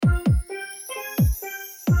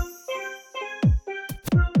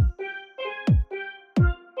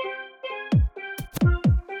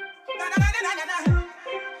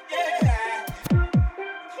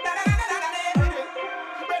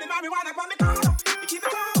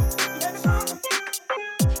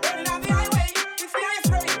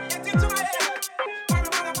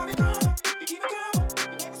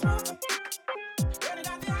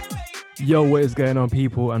Yo, what is going on,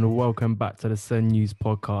 people, and welcome back to the Sen News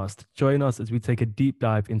podcast. Join us as we take a deep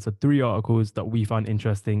dive into 3 articles that we find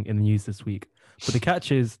interesting in the news this week. But the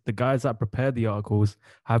catch is, the guys that prepared the articles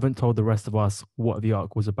haven't told the rest of us what the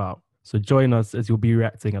article's about. So join us as you'll be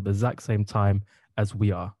reacting at the exact same time as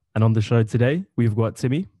we are. And on the show today, we've got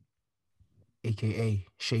Timi, aka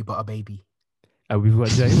Shea Butter Baby, and we've got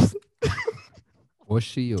James. What's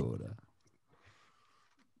she order?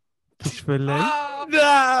 Fish fillet.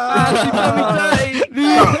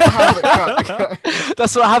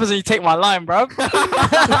 That's what happens when you take my line, bro.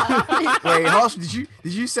 Wait, Harsh, did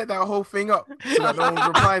you set that whole thing up so that no one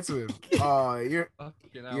replied to him? Oh, you're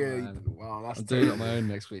wow, that's I'm doing it on my own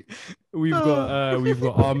next week. We've got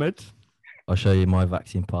Ahmed. I'll show you my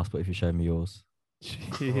vaccine passport if you show me yours.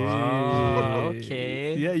 Oh,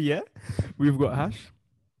 okay. Yeah. We've got Hash.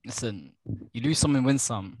 Listen, you lose some and win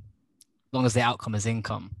some, as long as the outcome is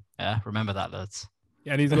income. Yeah, remember that, lads.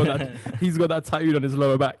 And he's got that tattooed on his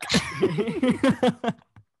lower back.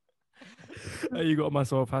 You got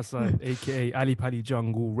myself, Hasan, aka Ali Pali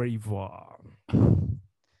Jungle Raver.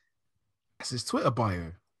 That's his Twitter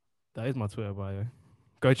bio. That is my Twitter bio.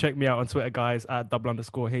 Go check me out on Twitter, guys, at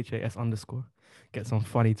 @_HAS_. Get some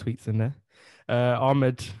funny tweets in there.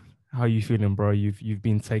 Ahmed, how you feeling, bro? You've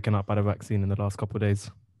been taken up by the vaccine in the last couple of days.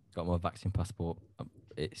 Got my vaccine passport.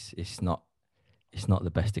 It's not the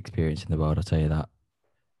best experience in the world, I'll tell you that.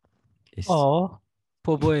 Oh,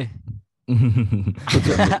 poor boy.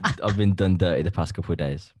 I've been done dirty the past couple of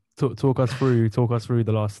days. Talk us through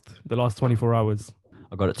the last 24 hours.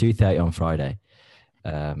 I got it 2:30 on Friday,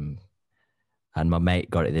 and my mate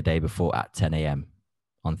got it the day before at 10 a.m.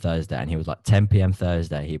 on Thursday, and he was like 10 p.m.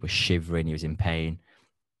 Thursday. He was shivering, he was in pain.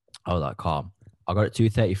 I was like, calm. I got it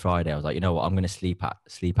 2:30 Friday. I was like, you know what? I'm gonna sleep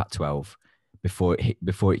at 12 before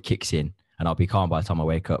it kicks in, and I'll be calm by the time I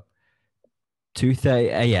wake up.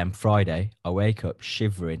 2:30 a.m. Friday, I wake up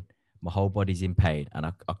shivering. My whole body's in pain, and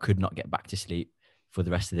I could not get back to sleep for the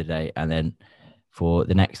rest of the day. And then for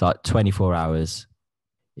the next 24 hours,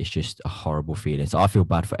 it's just a horrible feeling. So I feel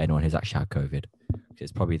bad for anyone who's actually had COVID.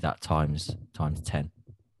 It's probably that times 10.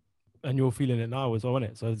 And you're feeling it now as well, isn't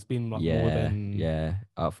it? So it's been more than... Yeah.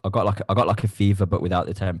 I got like a fever, but without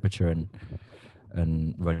the temperature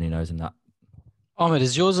and runny nose and that. Ahmed,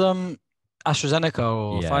 is yours AstraZeneca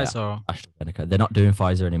or Pfizer? AstraZeneca. They're not doing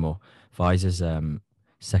Pfizer anymore. Pfizer's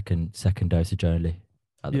second dosage only.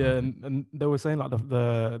 And they were saying like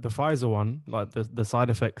the Pfizer one, like the side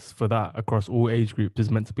effects for that across all age groups is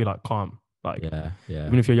meant to be like calm. Like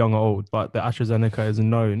even if you're young or old, but the AstraZeneca is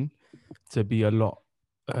known to be a lot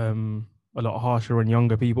harsher on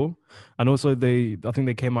younger people. And also I think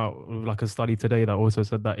they came out with like a study today that also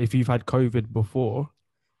said that if you've had COVID before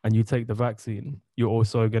and you take the vaccine, you're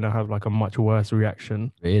also going to have like a much worse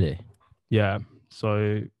reaction. Really? Yeah.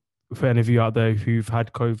 So for any of you out there who've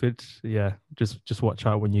had COVID, just watch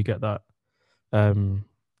out when you get that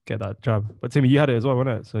jab. But Timi, you had it as well,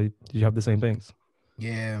 wasn't it? So did you have the same things?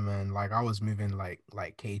 Yeah, man. Like I was moving like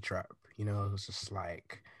K-trap. You know, it was just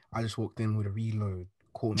like I just walked in with a reload,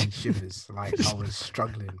 caught me shivers. Like I was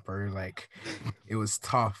struggling, bro. Like it was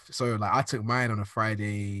tough. So like I took mine on a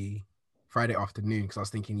Friday afternoon because I was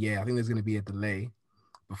thinking, I think there's gonna be a delay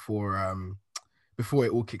before it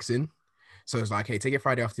all kicks in. So it's like, hey, take it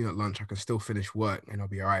Friday afternoon at lunch. I can still finish work and I'll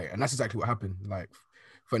be all right. And that's exactly what happened. Like,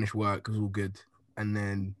 finished work, it was all good. And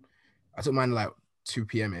then I took mine like 2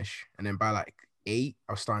 p.m.-ish. And then by like 8,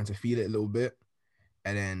 I was starting to feel it a little bit.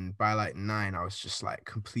 And then by like 9, I was just like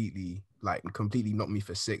completely knocked me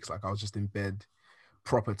for 6. Like, I was just in bed,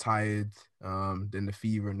 proper tired. Then the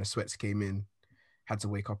fever and the sweats came in. Had to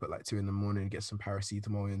wake up at like 2 in the morning and get some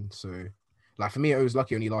paracetamol in. So, like, for me, it was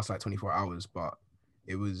lucky it only lasted like 24 hours, but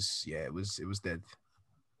it was dead.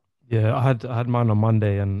 Yeah, I had mine on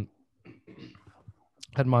Monday and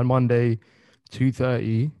had mine Monday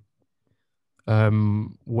 2:30.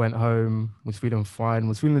 Went home, was feeling fine,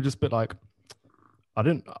 was feeling just a bit like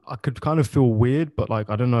I could kind of feel weird, but like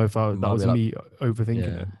I don't know if that was me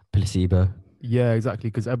overthinking it. Placebo. Yeah, exactly,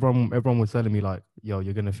 because everyone was telling me like, yo,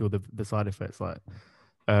 you're gonna feel the side effects. Like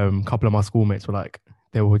a couple of my schoolmates were like,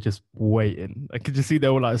 they were just waiting. I could just see they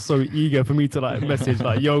were like so eager for me to like message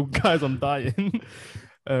like, yo guys, I'm dying.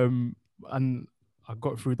 And I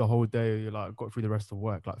got through the whole day, like got through the rest of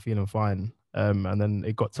work, like feeling fine. And then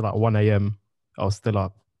it got to like 1 a.m. I was still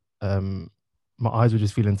up. My eyes were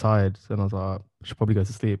just feeling tired. And I was like, I should probably go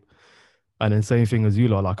to sleep. And then same thing as you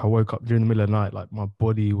lot, like I woke up during the middle of the night, like my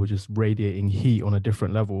body was just radiating heat on a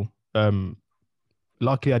different level.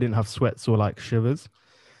 Luckily I didn't have sweats or like shivers.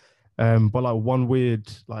 But like one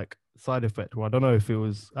weird like side effect. Well, I don't know if it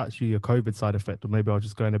was actually a COVID side effect or maybe I was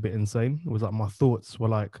just going a bit insane. It was like my thoughts were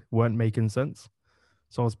like weren't making sense.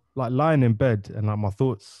 So I was like lying in bed and like my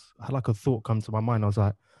thoughts, I had like a thought come to my mind. I was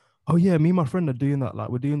like, oh yeah, me and my friend are doing that. Like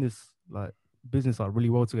we're doing this like business like really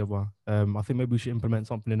well together. I think maybe we should implement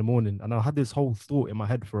something in the morning. And I had this whole thought in my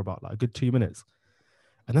head for about like a good 2 minutes.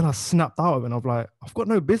 And then I snapped out of it and I'm like, I've got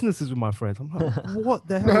no businesses with my friends. I'm like, what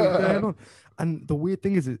the hell is going on? And the weird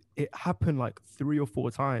thing is it happened like 3 or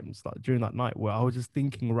 4 times like during that night where I was just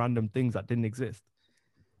thinking random things that didn't exist.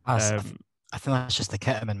 I think that's just the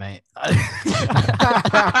ketamine, mate.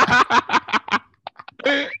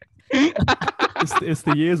 It's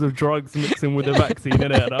the years of drugs mixing with the vaccine,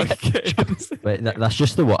 innit? Wait, that's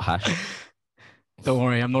just the what hash? Don't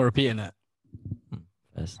worry, I'm not repeating it.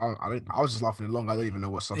 Yes. I was just laughing along. I don't even know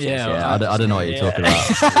what substance. Yeah, I don't know what you're talking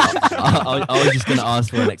about. I was just going to ask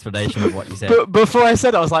for an explanation of what you said. But before I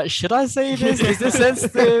said it, I was like, should I say this? Is this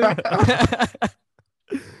sensitive?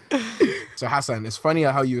 So Hasan, it's funny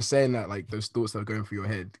how you were saying that, like those thoughts that are going through your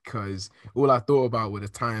head, because all I thought about were the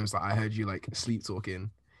times that I heard you like sleep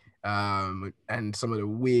talking, and some of the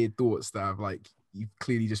weird thoughts that I've like you've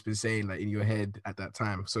clearly just been saying like in your head at that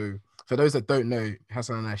time. So for those that don't know,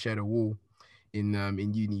 Hasan and I shared a wall in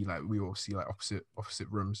uni. Like we all see like opposite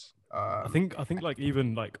rooms. I think like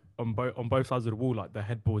even like on both sides of the wall, like the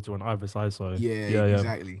headboards are on either side. So yeah.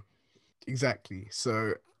 Exactly.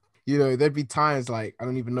 So, you know, there'd be times like I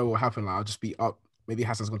don't even know what happened. Like I'll just be up. Maybe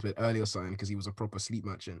Hasan's gone to bed early or something because he was a proper sleep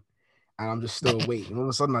merchant, and I'm just still awake. And all of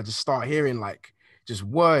a sudden, I just start hearing like just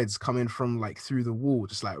words coming from like through the wall,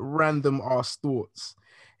 just like random ass thoughts.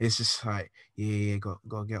 It's just like, yeah,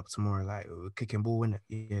 gotta get up tomorrow. Like we're kicking ball, innit?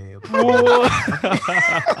 Yeah.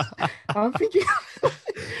 I'm thinking,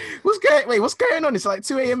 what's going on? It's like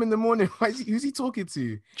 2 a.m. in the morning. Who's he talking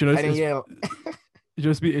to? Do you know,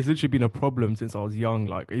 it's literally been a problem since I was young.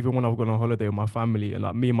 Like even when I've gone on holiday with my family and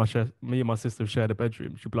like me and my sister shared a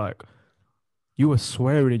bedroom, she'd be like, "You were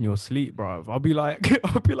swearing in your sleep, bro." I'll be like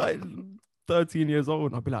 13 years old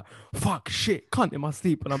and I'll be like, fuck, shit, cunt in my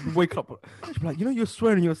sleep. And I'll wake up, she'll be like, you know, you're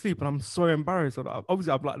swearing in your sleep. And I'm so embarrassed. And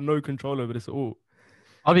obviously, I've like no control over this at all.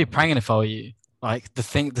 I'll be praying if I were you. Like the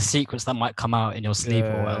secrets that might come out in your sleep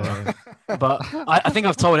or whatever. But I think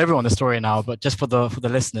I've told everyone the story now, but just for the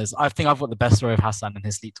listeners, I think I've got the best story of Hasan and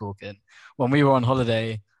his sleep talking. When we were on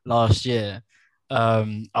holiday last year,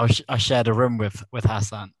 I shared a room with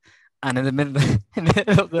Hasan. And in the middle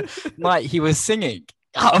of the night, he was singing.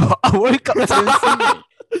 I woke up to him singing.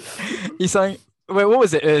 He sang, wait, what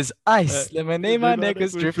was it? It was ice, lemonade, my neck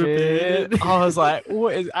is dripping. I was like,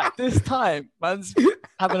 what is at this time? Man's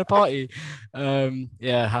having a party.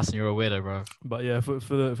 Yeah, Hasan, you're a weirdo, bro. But yeah, for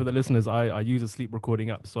the listeners, I use a sleep recording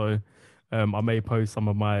app, so I may post some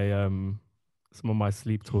of my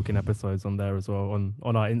sleep talking episodes on there as well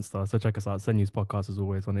on our Insta. So check us out. Send News Podcast as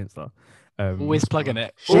always on Insta. Always plugging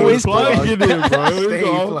it. Always plugging it,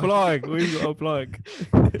 bro. Always got a plug.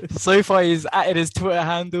 So far, he's added his Twitter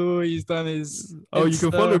handle. He's done his. Oh, Insta. You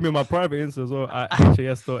can follow me on my private Insta as well at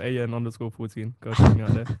has.an_14. Go check me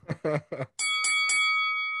out there.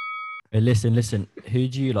 Hey, listen. Who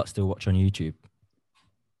do you lot still watch on YouTube?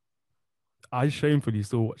 I shamefully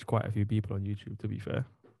still watch quite a few people on YouTube, to be fair.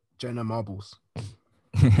 Jenna Marbles.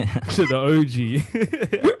 To the OG.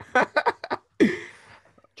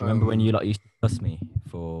 Do you remember when you lot used to trust me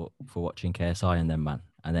for watching KSI and them, man?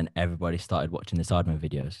 And then everybody started watching the Sidemen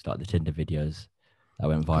videos, like the Tinder videos that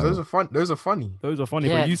went viral. Those are fun. Those are funny.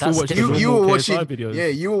 Yeah, but you still watch you were watching KSI videos. Yeah,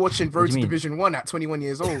 you were watching Road to Division 1 at 21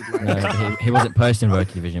 years old. Like. No, he wasn't posting Road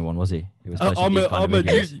to Division 1, was he? He was posting these kind of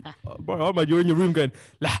videos. Ahmed, you're in your room going,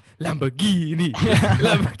 Lamborghini.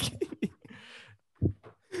 Lamborghini.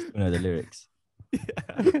 You know the lyrics.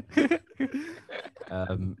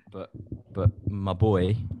 But my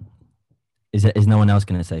boy, is no one else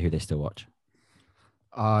going to say who they still watch?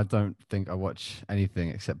 I don't think I watch anything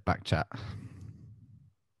except Backchat.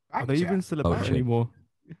 Are they even still about anymore?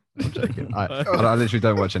 I'm joking. I literally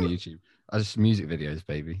don't watch any YouTube. I just music videos,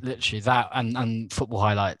 baby. Literally that and football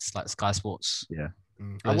highlights like Sky Sports. Yeah.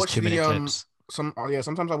 I watch 2-minute clips.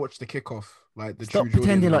 Sometimes I watch the kickoff, like the Stop True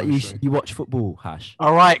pretending Jordan like show. you watch football, Hash.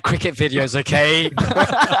 All right, cricket videos, okay.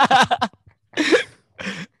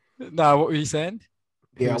 No, what were you saying?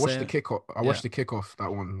 Yeah, I watch the kickoff. I watch the kickoff, that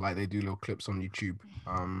one. Like they do little clips on YouTube.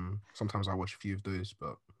 Sometimes I watch a few of those,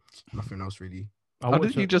 but nothing else really. How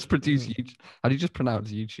did you just produce YouTube? How do you just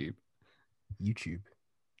pronounce YouTube? YouTube.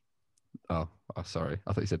 Oh, sorry.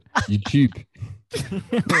 I thought you said YouTube.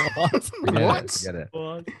 What? Forget it.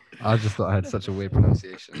 I just thought I had such a weird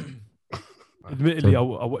pronunciation. Admittedly, I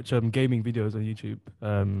watch gaming videos on YouTube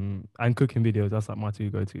and cooking videos. That's like my 2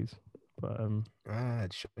 go-tos. But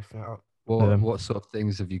Check it out. What sort of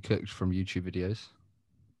things have you cooked from YouTube videos?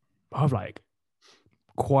 I've like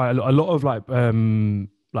quite a lot of like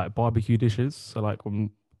barbecue dishes. So like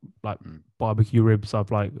barbecue ribs,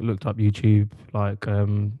 I've like looked up YouTube like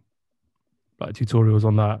tutorials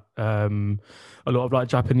on that. A lot of like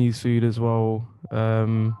Japanese food as well.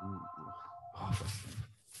 Oh,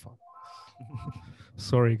 fuck.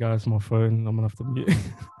 Sorry guys, my phone. I'm gonna have to mute.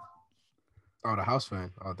 Oh, the house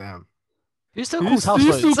phone. Oh, damn. Who still calls house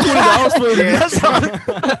Who's still phones? calling the house phone?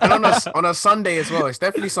 Yeah. And on a Sunday as well. It's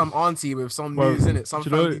definitely some auntie with some Bro, news in it. Some do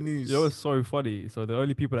you know- family news. You know what's so funny? So the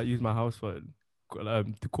only people that use my house phone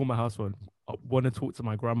to call my house phone want to talk to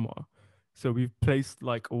my grandma. So we've placed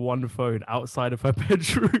like one phone outside of her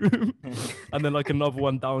bedroom and then like another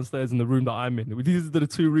one downstairs in the room that I'm in. These are the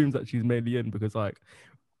two rooms that she's mainly in because like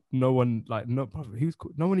no one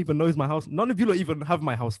even knows my house. None of you even have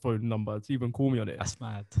my house phone number to even call me on it. That's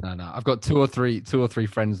mad. No. I've got two or three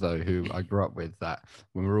friends though who I grew up with that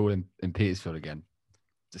when we were all in Petersfield again.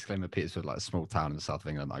 Disclaimer: Petersfield, like a small town in the south of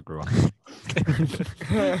England that I grew up in.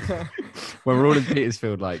 When we're all in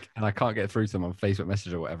Petersfield, like, and I can't get through to them on Facebook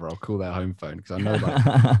Messenger or whatever, I'll call their home phone because I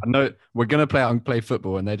know we're gonna play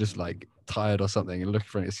football and they're just like tired or something and looking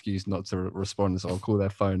for an excuse not to respond. So I'll call their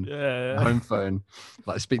phone, home phone,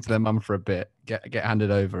 like speak to their mum for a bit, get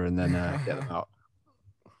handed over, and then get them out.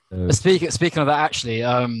 But speaking of that, actually,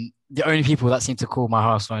 the only people that seem to call my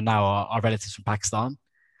house phone now are relatives from Pakistan.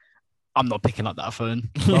 I'm not picking up that phone.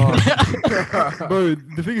 Bro,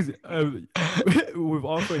 the thing is, with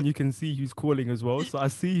our phone, you can see who's calling as well. So I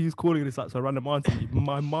see who's calling, and it's like a random auntie.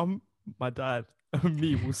 My mum, my dad, and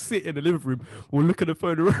me will sit in the living room. We'll look at the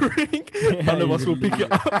phone ring. None of us will pick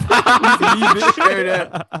it up. Leave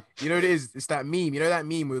it. You know what it is? It's that meme. You know that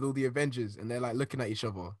meme with all the Avengers and they're like looking at each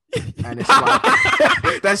other. And it's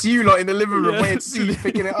like, that's you lot in the living room waiting to see you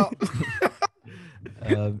picking it up.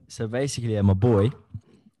 So basically, my boy,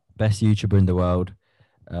 best YouTuber in the world,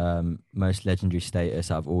 most legendary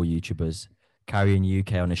status out of all YouTubers, carrying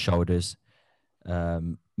UK on his shoulders,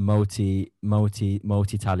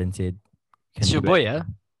 multi-talented. It's your boy, yeah?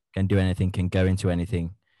 Can do anything, can go into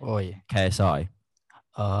anything. Oh, yeah. KSI.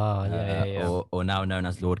 Oh, yeah. Or now known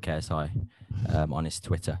as Lord KSI, on his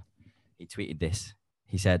Twitter. He tweeted this.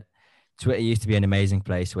 He said, Twitter used to be an amazing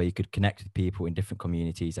place where you could connect with people in different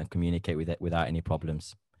communities and communicate with it without any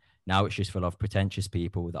problems. Now it's just full of pretentious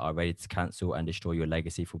people that are ready to cancel and destroy your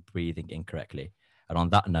legacy for breathing incorrectly. And on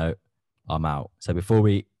that note, I'm out. So before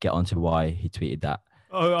we get on to why he tweeted that.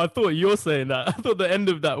 Oh, I thought you were saying that. I thought the end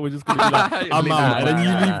of that was just going to be like, I'm out, and then you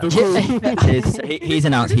leave the room. He's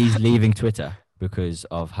announced he's leaving Twitter because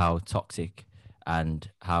of how toxic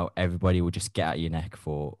and how everybody will just get at your neck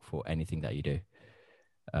for anything that you do.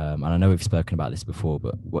 And I know we've spoken about this before,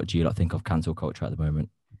 but what do you lot think of cancel culture at the moment?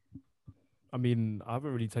 I mean, I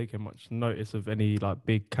haven't really taken much notice of any like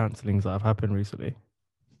big cancellings that have happened recently.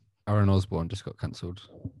 Aaron Osborne just got cancelled.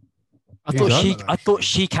 I thought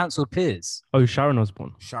she cancelled Piers. Oh, Sharon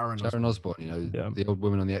Osbourne. Sharon Osborne, you know, the old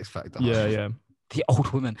woman on the X Factor. Yeah. The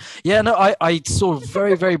old woman. Yeah, no, I saw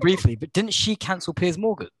very, very briefly, but didn't she cancel Piers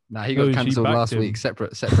Morgan? Nah, he got cancelled last week.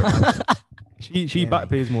 Separate. She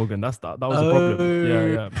backed Piers Morgan. That was a problem.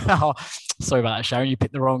 Yeah. Oh, sorry about that, Sharon. You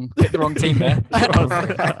picked the wrong team there.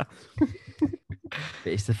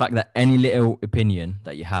 It's the fact that any little opinion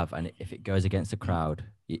that you have, and if it goes against the crowd,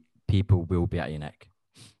 people will be at your neck.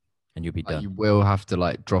 And you'll be done. You will have to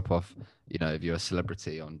like drop off, you know, if you're a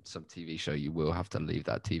celebrity on some TV show, you will have to leave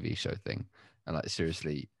that TV show thing and like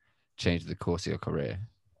seriously change the course of your career.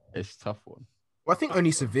 It's a tough one. Well, I think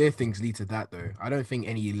only severe things lead to that though. I don't think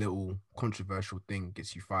any little controversial thing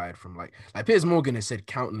gets you fired from like Piers Morgan has said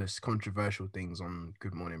countless controversial things on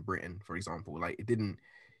Good Morning Britain, for example. Like he's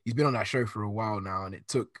been on that show for a while now, and it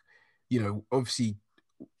took, you know, obviously,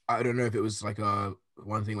 I don't know if it was like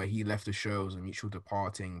one thing where he left the show as a mutual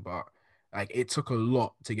departing, but like it took a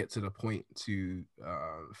lot to get to the point to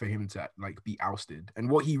for him to like be ousted. And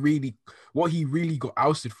what he really got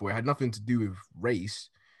ousted for, it had nothing to do with race.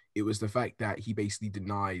 It was the fact that he basically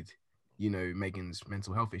denied, you know, Meghan's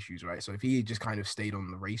mental health issues, right? So if he had just kind of stayed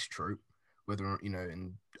on the race trope, whether, you know,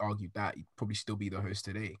 and argued that, he'd probably still be the host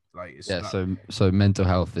today. Like, it's so mental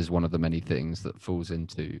health is one of the many things that falls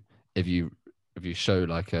into if you show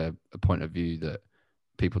like a point of view that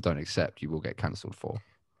people don't accept, you will get cancelled for.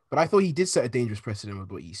 But I thought he did set a dangerous precedent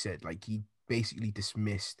with what he said. Like, he basically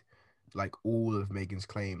dismissed like all of Meghan's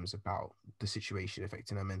claims about the situation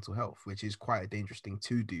affecting her mental health, which is quite a dangerous thing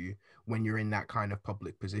to do when you're in that kind of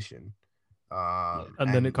public position.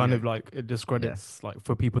 And then it kind of like it discredits like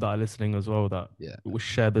for people that are listening as well that will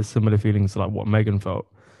share the similar feelings like what Meghan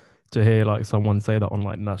felt, to hear like someone say that on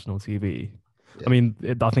like national TV. Yeah. I mean,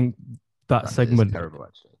 I think that Is segment, terrible,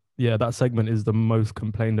 actually. yeah, that segment is the most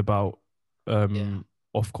complained about Yeah.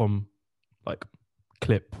 Ofcom like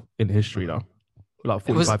clip in history now. Like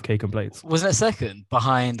It was- 45k complaints. Wasn't it second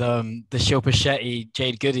behind the Shilpa Shetty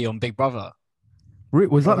Jade Goody on Big Brother?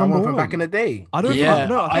 Was that that number one from one? back in the day. I don't Yeah, think,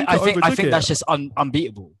 no, I think, I it think overtook that's it. just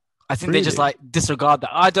unbeatable. I think they just Really? like disregard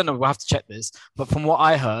that. I don't know. We'll have to check this, but from what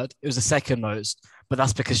I heard, it was the second most. But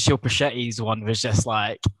that's because Shilpa Shetty's one was just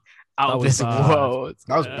like out That of was this bad. world.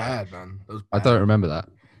 That was Yeah. bad, man. That was I bad. don't remember that.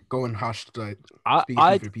 Go and hush, like I speaking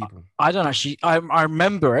for the people. I don't actually. I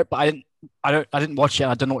remember it, but I didn't watch it.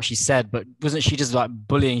 I don't know what she said, but wasn't she just like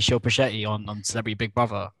bullying Shilpa Shetty on Celebrity Big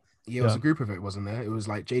Brother? Yeah, it was Yeah. a group of it, wasn't there? It was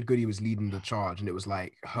like Jade Goody was leading the charge, and it was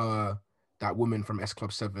like her, that woman from S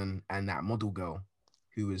Club 7, and that model girl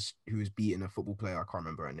who was beating a football player. I can't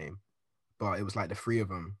remember her name, but it was like the three of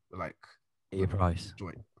them were like Katie Price.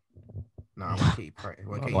 joint. Nah, it wasn't Katie Price. It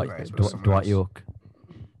wasn't Katie Dwight, Price, but it was someone Dwight else. York.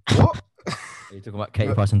 What? Are you talking about Katie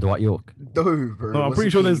No. Price and Dwight York? No, bro. No, I'm it pretty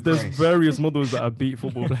sure wasn't there's Katie Price. various models that have beat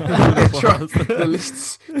football players. The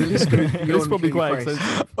list goes It's beyond probably Katie quite Price.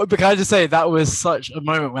 extensive. But can I just say that was such a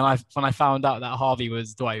moment when I found out that Harvey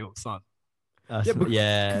was Dwight York's son. Yeah,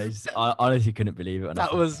 but- I honestly couldn't believe it. when I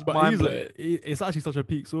That saw was But mind he's blowing. like, it's actually such a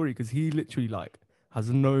peak story because he literally like has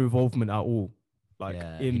no involvement at all, like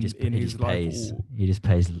in his life. pays. at all. He just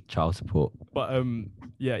pays child support. But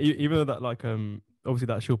yeah, even though that like obviously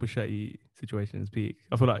that Shilpa Shetty situation is peak,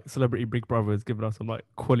 I feel like Celebrity Big Brother has given us some like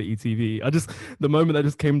quality TV. The moment that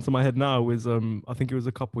just came to my head now was I think it was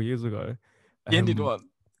a couple years ago. The Indian Um, one.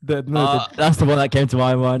 That's the one that came to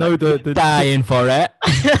my mind. No, the Dying for it.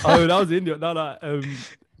 oh, that was India. No,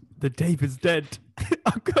 the David's dead.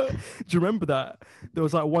 Do you remember that? There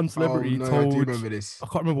was like one celebrity Oh, no, told. I do remember this. I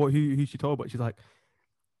can't remember who she told, but she's like,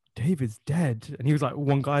 David's dead. And he was like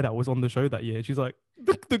one guy that was on the show that year. She's like,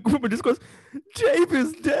 the woman just goes,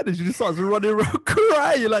 David's dead. And she just starts running around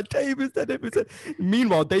crying. Like, David's dead, David's dead.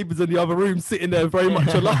 Meanwhile, David's in the other room sitting there very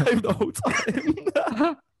much alive the whole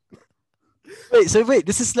time. Wait,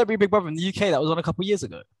 this is Celebrity Big Brother in the UK that was on a couple years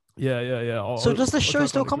ago. Yeah. So does the show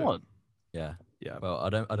still come on? Yeah. Yeah. Well, I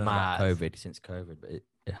don't know about Mad. COVID since COVID, but it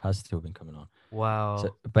has still been coming on. Wow.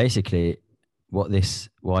 So basically, why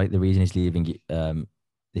the reason he's leaving,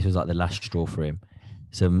 this was like the last straw for him.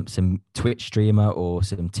 Some Twitch streamer or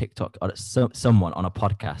some TikTok, someone on a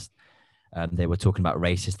podcast, they were talking about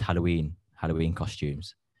racist Halloween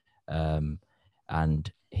costumes,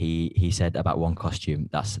 and he said about one costume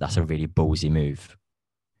that's a really ballsy move,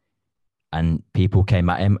 and people came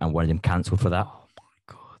at him and wanted him cancelled for that. Oh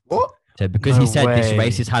my god. What? So because No he said this way.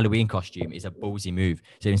 racist Halloween costume is a ballsy move,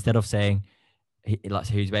 so instead of saying,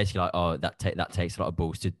 he's basically like, oh, that takes a lot of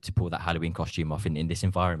balls to pull that Halloween costume off in this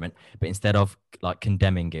environment, but instead of like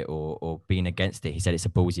condemning it or being against it, he said it's a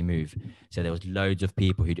ballsy move. So there was loads of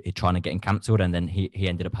people who trying to get him cancelled, and then he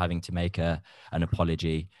ended up having to make an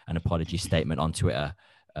apology statement on Twitter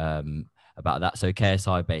about that. So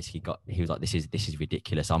KSI basically he was like, this is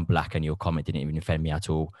ridiculous. I'm black and your comment didn't even offend me at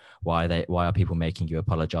all. Why are people making you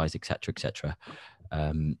apologize, etc.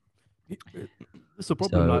 It's a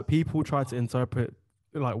problem. So- Like people try to interpret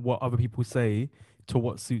like what other people say to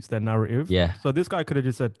what suits their narrative. Yeah. So this guy could have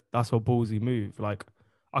just said that's a ballsy move. Like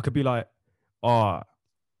I could be like,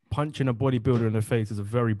 punching a bodybuilder in the face is a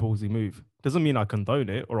very ballsy move. Doesn't mean I condone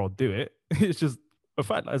it or I'll do it. It's just a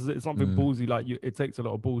fact that it's something ballsy. Like it takes a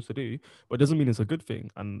lot of balls to do, but it doesn't mean it's a good thing.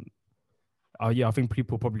 And yeah, I think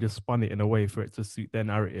people probably just spun it in a way for it to suit their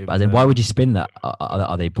narrative. But then why would you spin that?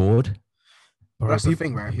 Are they bored? But that's the People-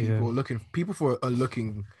 thing, right? yeah. People are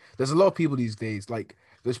looking. There's a lot of people these days. Like,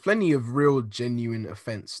 there's plenty of real, genuine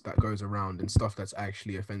offense that goes around and stuff that's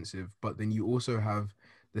actually offensive. But then you also have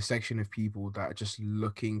the section of people that are just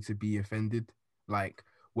looking to be offended. Like,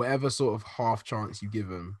 whatever sort of half chance you give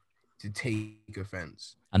them to take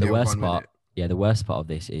offense. And the they'll worst run with part, it. the worst part of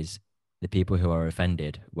this is the people who are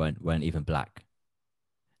offended weren't even black.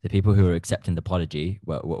 The people who were accepting the apology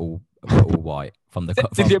were all white from the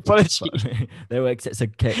Did the apology? They were so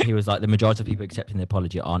he was like, the majority of people accepting the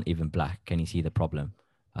apology aren't even black. Can you see the problem?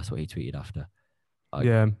 That's what he tweeted after. Like,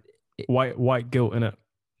 Yeah, white guilt in it.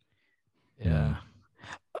 Yeah.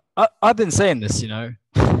 I've been saying this, you know.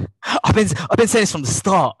 I've been saying this from the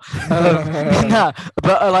start. Nah,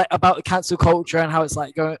 but like about the cancel culture and how it's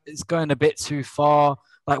like going a bit too far.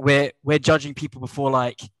 Like we're judging people before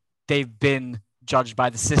like they've been judged by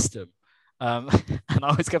the system. And I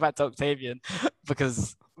always go back to Octavian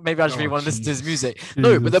because maybe I just Oh, really want to listen to his Jesus. music.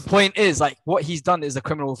 No, but the Jesus. point is, like, what he's done is a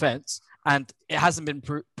criminal offense, and it hasn't been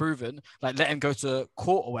proven. Like, let him go to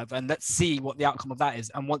court or whatever, and let's see what the outcome of that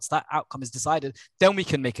is. And once that outcome is decided, then we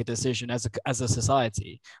can make a decision as a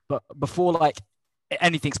society. But before, like,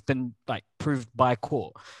 anything's been like proved by a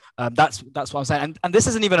court, that's what I'm saying. And this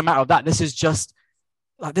isn't even a matter of that. This is just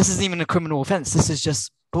like, this isn't even a criminal offense. This is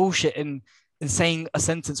just bullshit in saying a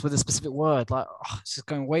sentence with a specific word. Like, it's just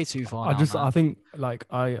going way too far. I think like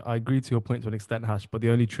I agree to your point to an extent, Hash, but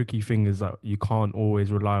the only tricky thing is that you can't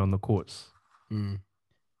always rely on the courts. Mm.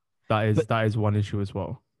 That is one issue as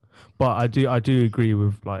well. But I do agree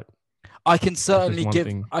with, like, I can certainly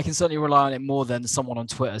thing. I can certainly rely on it more than someone on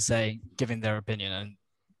Twitter giving their opinion and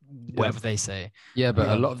whatever they say. Yeah, but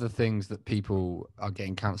Yeah. a lot of the things that people are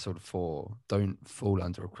getting cancelled for don't fall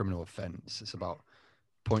under a criminal offence. It's about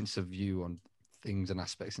points of view on things and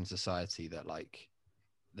aspects in society that, like,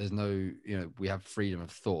 there's no, we have freedom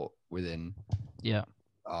of thought within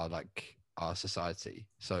our society.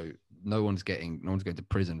 So no one's going to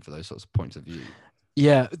prison for those sorts of points of view.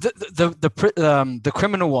 Yeah, the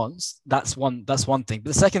criminal ones, that's one thing. But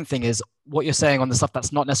the second thing is what you're saying on the stuff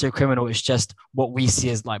that's not necessarily criminal. It's just what we see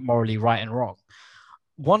as like morally right and wrong.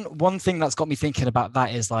 One thing that's got me thinking about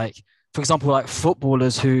that is, like, for example, like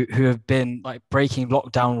footballers who have been like breaking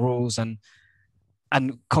lockdown rules and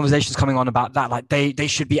conversations coming on about that. Like, they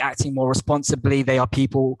should be acting more responsibly. They are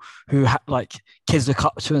people who like kids look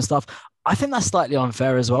up to and stuff. I think that's slightly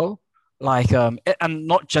unfair as well. Like, and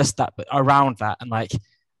not just that, but around that, and like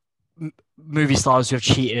movie stars who have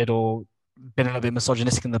cheated or been a little bit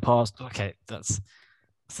misogynistic in the past. Okay,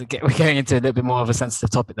 we're getting into a little bit more of a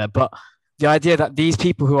sensitive topic there. But the idea that these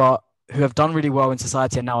people who have done really well in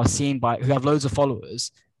society and now are seen who have loads of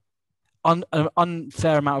followers, an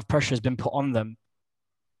unfair amount of pressure has been put on them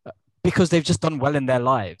because they've just done well in their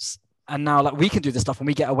lives. And now, like, we can do this stuff and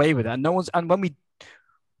we get away with it. And it's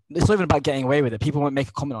not even about getting away with it. People won't make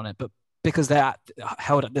a comment on it, but because they're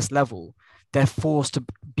held at this level, they're forced to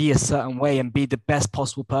be a certain way and be the best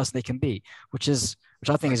possible person they can be, which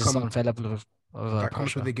I think is just an unfair level of that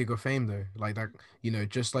comes pressure. with the gig of fame, though. Like that,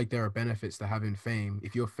 just like there are benefits to having fame.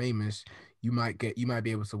 If you're famous, you might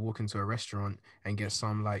be able to walk into a restaurant and get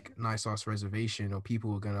some like nice ass reservation, or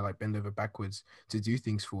people are gonna like bend over backwards to do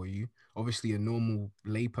things for you. Obviously, a normal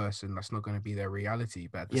layperson, that's not going to be their reality.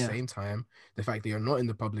 But at the same time, the fact that you're not in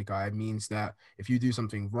the public eye means that if you do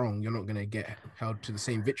something wrong, you're not going to get held to the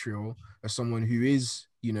same vitriol as someone who is,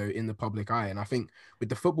 in the public eye. And I think with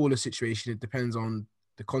the footballer situation, it depends on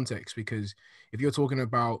the context, because if you're talking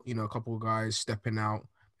about, a couple of guys stepping out,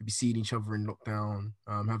 maybe seeing each other in lockdown,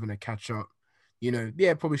 having a catch up,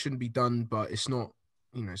 it probably shouldn't be done, but it's not,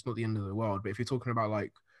 it's not the end of the world. But if you're talking about,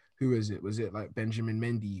 like, who is it? Was it like Benjamin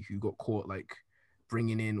Mendy who got caught like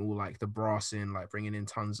bringing in all like the brass in, like bringing in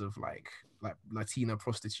tons of like Latina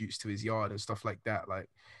prostitutes to his yard and stuff like that? Like,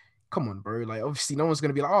 come on, bro. Like, obviously no one's going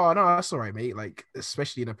to be like, oh no, that's all right, mate. Like,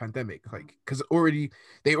 especially in a pandemic, like, because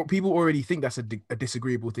people already think that's a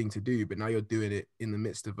disagreeable thing to do, but now you're doing it in the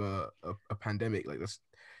midst of a pandemic. Like, that's,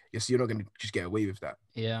 yes, you're not going to just get away with that.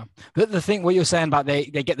 Yeah. But the thing, what you're saying about they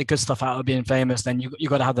get the good stuff out of being famous, then you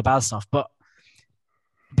got to have the bad stuff. But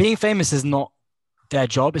being famous is not their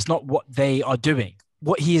job. It's not what they are doing.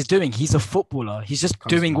 What he is doing, he's a footballer. He's just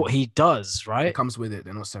doing what he does, right? It comes with it.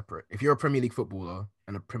 They're not separate. If you're a Premier League footballer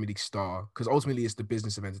and a Premier League star, because ultimately it's the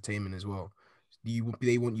business of entertainment as well.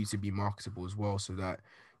 They want you to be marketable as well, so that,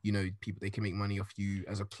 they can make money off you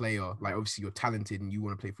as a player. Like, obviously you're talented and you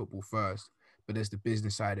want to play football first, but there's the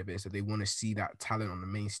business side of it. So they want to see that talent on the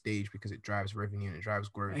main stage because it drives revenue and it drives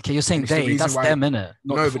growth. Okay, you're saying that's their minute.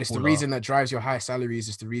 No, but it's the reason that drives your high salaries.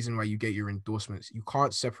 It's the reason why you get your endorsements. You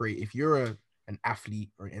can't separate. If you're an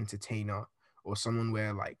athlete or an entertainer or someone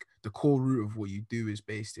where like the core root of what you do is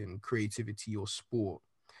based in creativity or sport,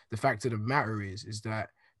 the fact of the matter is that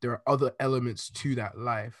there are other elements to that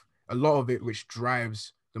life, a lot of it which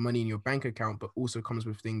drives the money in your bank account, but also comes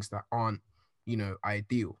with things that aren't,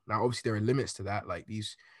 ideal. Now, obviously there are limits to that. Like,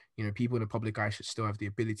 these, people in the public eye should still have the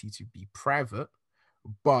ability to be private,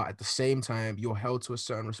 but at the same time, you're held to a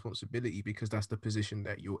certain responsibility because that's the position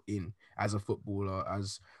that you're in as a footballer,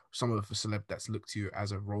 as some of the celeb that's looked to you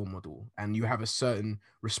as a role model, and you have a certain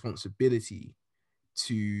responsibility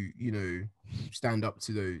to, stand up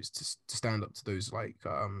to those like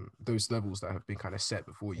those levels that have been kind of set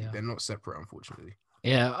before you. They're not separate, unfortunately.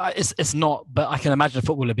 Yeah, it's not, but I can imagine a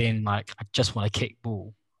footballer being like, I just want to kick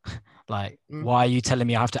ball. Like, why are you telling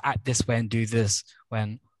me I have to act this way and do this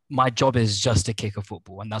when my job is just to kick a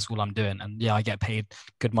football and that's all I'm doing? And yeah, I get paid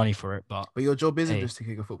good money for it, but your job isn't just to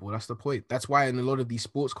kick a football. That's the point. That's why in a lot of these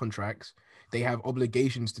sports contracts, they have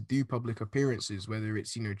obligations to do public appearances, whether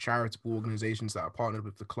it's, you know, charitable organizations that are partnered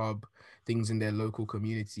with the club, things in their local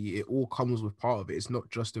community. It all comes with part of it. It's not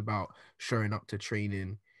just about showing up to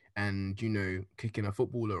training and, you know, kicking a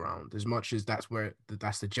football around. As much as that's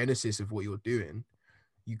the genesis of what you're doing,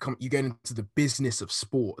 you get into the business of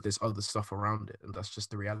sport, there's other stuff around it, and that's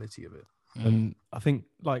just the reality of it. And I think,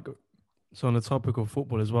 like, so on the topic of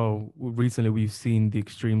football as well, recently we've seen the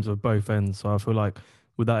extremes of both ends. So I feel like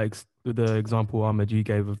with with the example Ahmed you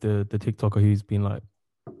gave of the TikToker who's been like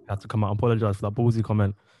had to come out and apologize for that ballsy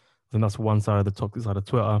comment, I think that's one side of the toxic side of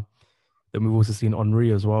Twitter. Then we've also seen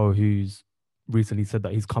Henri as well, who's recently said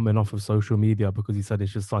that he's coming off of social media because he said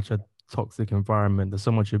it's just such a toxic environment. There's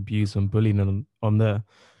so much abuse and bullying on there.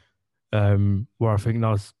 Where I think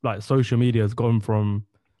now, like, social media has gone from,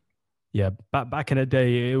 back in the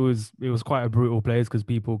day, it was quite a brutal place because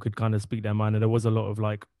people could kind of speak their mind, and there was a lot of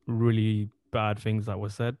like really bad things that were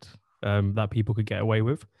said that people could get away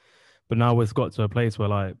with. But now it's got to a place where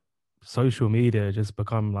like social media just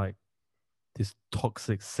become like this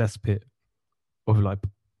toxic cesspit of like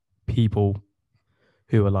people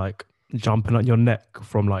who are like jumping on your neck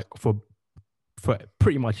from like for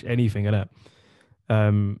pretty much anything, innit?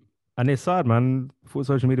 And it's sad, man. For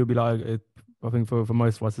social media would be like, I think for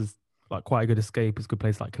most of us, is like quite a good escape. It's a good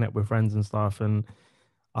place to like connect with friends and stuff. And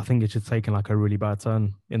I think it's just taken like a really bad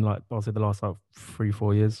turn in like, I'll say the last like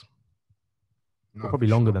 3-4 years. No, Probably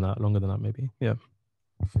for longer sure. than that, maybe. Yeah.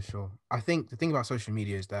 For sure. I think the thing about social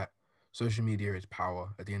media is that social media is power.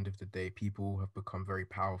 At the end of the day, people have become very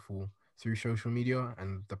powerful through social media,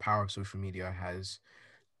 and the power of social media has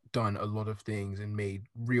done a lot of things and made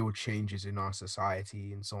real changes in our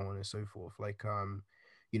society and so on and so forth. Like,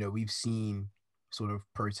 you know, we've seen sort of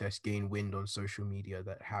protests gain wind on social media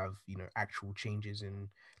that have, you know, actual changes in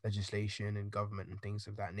legislation and government and things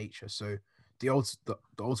of that nature. So the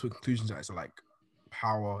ultimate conclusion to that is like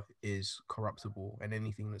power is corruptible, and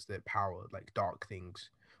anything that's their power, like dark things,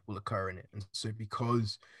 will occur in it. And so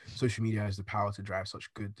because social media has the power to drive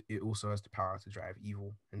such good, it also has the power to drive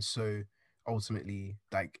evil. And so ultimately,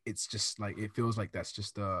 like, it's just like, it feels like that's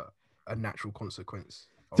just a natural consequence.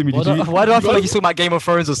 Timmy, Why do I feel like you talking about Game of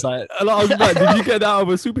Thrones or something? I was like, did you get that out of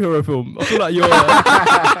a superhero film? I feel like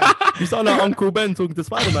you sound like Uncle Ben talking to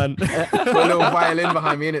Spider-Man. Got a little violin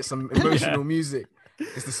behind me, and it's some emotional music.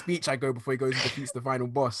 It's the speech I go before he goes and defeats the final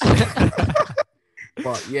boss.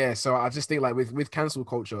 But yeah, so I just think like with cancel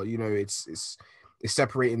culture, you know, it's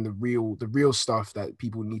separating the real stuff that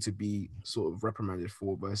people need to be sort of reprimanded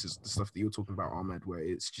for versus the stuff that you're talking about, Ahmed, where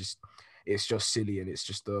it's just silly, and it's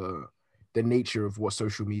just the nature of what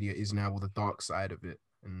social media is now, or the dark side of it,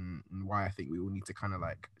 and why I think we all need to kind of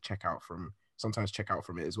like check out from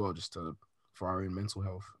it as well, just for our own mental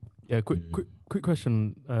health. Yeah, quick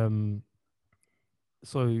question.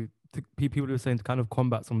 So people were saying to kind of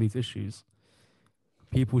combat some of these issues,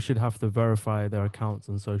 people should have to verify their accounts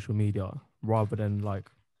on social media rather than like,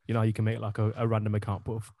 you know, you can make like a random account,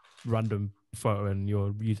 put a random photo and your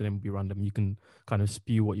username will be random. You can kind of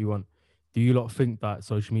spew what you want. Do you lot think that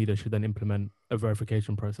social media should then implement a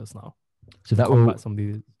verification process now? So that combat will some of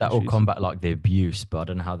these that issues? will combat like the abuse, but I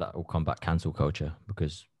don't know how that will combat cancel culture,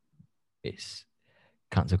 because it's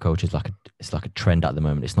cancel culture is like a trend at the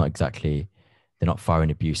moment. It's not exactly, they're not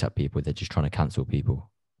firing abuse at people, they're just trying to cancel people.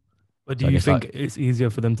 But do you think it's easier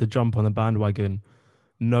for them to jump on the bandwagon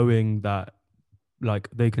knowing that like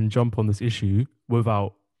they can jump on this issue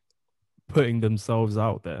without putting themselves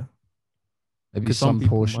out there? Maybe some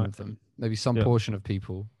portion of them, maybe some portion of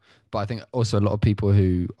people. But I think also a lot of people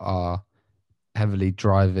who are heavily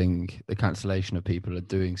driving the cancellation of people are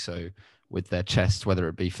doing so with their chest, whether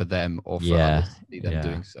it be for them or for others to see them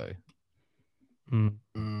doing so.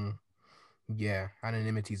 Yeah,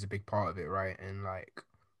 anonymity is a big part of it, right? And like,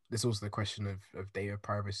 there's also the question of data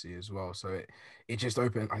privacy as well. So it just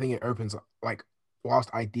opens up, like,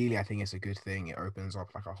 whilst ideally I think it's a good thing, it opens up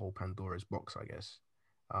like a whole Pandora's box, I guess,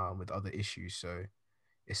 with other issues. So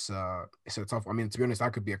it's a tough, I mean, to be honest,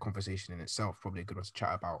 that could be a conversation in itself, probably a good one to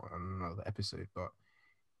chat about on another episode, but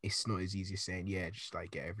it's not as easy as saying, just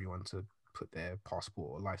like get everyone to put their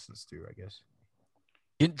passport or license through, I guess.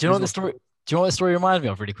 Do you know what the story? Do you know what the story reminds me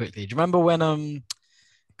of really quickly? Do you remember when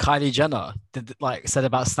Kylie Jenner said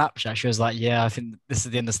about Snapchat? She was like, "Yeah, I think this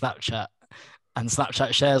is the end of Snapchat," and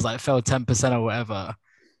Snapchat shares like fell 10% or whatever.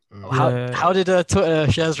 How did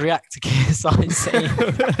Twitter shares react to KSI saying?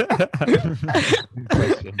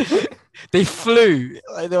 They flew.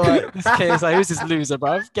 Like, they were like, "This KSI, who's this loser,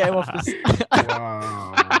 bro? Get him off this."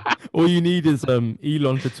 Wow. All you need is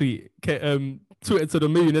Elon to tweet Twitter to the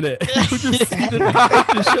moon, innit? Just see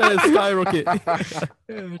the shares skyrocket.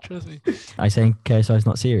 Yeah, trust me. Are you saying KSI is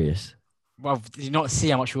not serious? Well, did you not see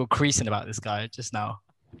how much we were creasing about this guy just now?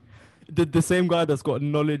 The same guy that's got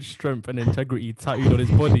knowledge, strength, and integrity tattooed on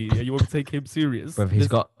his body. Yeah, you want to take him serious? Bruv, he's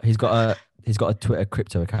got a Twitter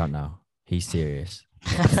crypto account now. He's serious.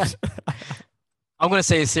 I'm gonna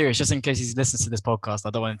say he's serious just in case he listens to this podcast. I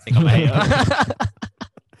don't want to think I'm a hater.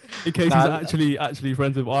 In case Nah, he's actually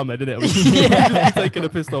friends with Ahmed, isn't it? Yeah. He's taking a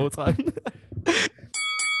piss the whole time.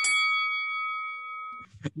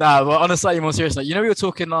 Nah, but on a slightly more serious note, we were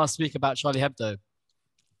talking last week about Charlie Hebdo.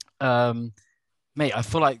 Mate, I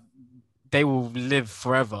feel like they will live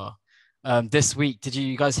forever. This week, did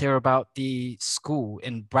you guys hear about the school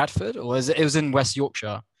in Bradford, or it was in West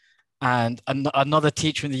Yorkshire? And another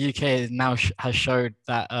teacher in the UK now has showed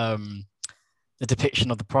that the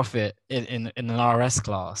depiction of the Prophet in an RS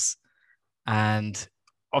class, and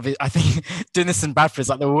obviously, I think doing this in Bradford is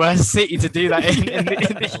like the worst city to do that in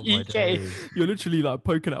the UK. You're literally like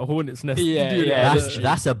poking at a hornet's nest. Yeah.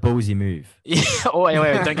 That's a ballsy move. Yeah. Oh, wait,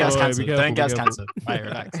 don't get us Oh, wait, cancelled. be careful, Don't get us be careful. cancelled. Right,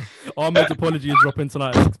 relax. Ahmed's apology is dropping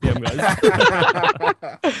tonight at 6 p.m.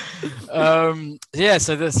 guys. Yeah,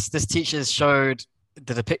 so this teacher showed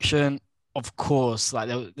the depiction. Of course, like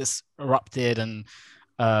this erupted, and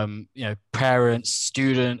parents,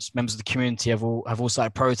 students, members of the community have all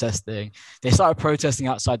started protesting. They started protesting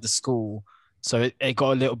outside the school, so it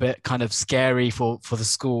got a little bit kind of scary for the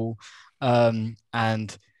school, and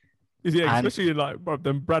Yeah, especially in like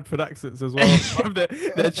them Bradford accents as well.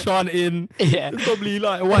 they're chanting. yeah. There's probably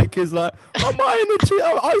like white kids like, "Am I in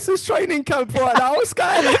the ISIS training camp right now? What's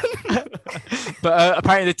going on?" But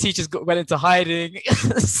apparently the teachers went into hiding.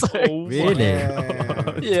 So, Really?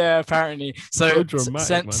 yeah, apparently. So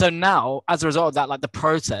dramatic, so now, as a result of that, like the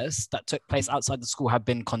protests that took place outside the school have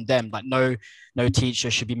been condemned. Like no teacher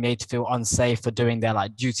should be made to feel unsafe for doing their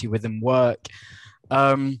like duty within work.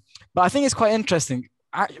 But I think it's quite interesting.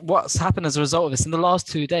 What's happened as a result of this in the last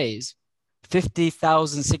 2 days,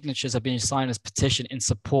 50,000 signatures have been signed as petition in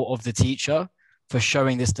support of the teacher for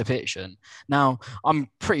showing this depiction. Now, I'm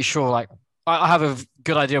pretty sure, like, I have a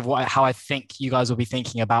good idea of how I think you guys will be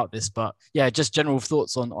thinking about this, but yeah, just general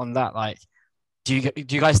thoughts on that. Like, do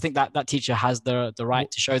you guys think that teacher has the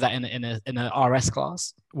right to show that in a RS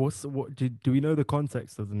class? Do we know the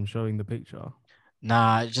context of them showing the picture?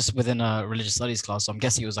 Nah, just within a religious studies class. So I'm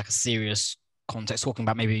guessing it was like a serious context, talking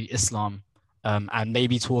about maybe Islam, and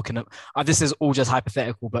maybe talking. This is all just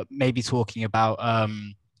hypothetical, but maybe talking about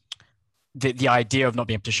the idea of not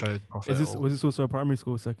being able to show the Prophet. Was this also a primary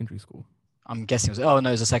school or secondary school? I'm guessing it was. Oh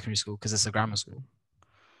no, it's a secondary school because it's a grammar school.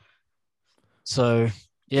 So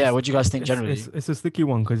yeah, what do you guys think generally? It's a sticky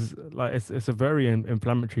one because like it's a very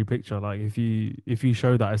inflammatory picture. Like if you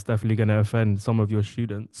show that, it's definitely going to offend some of your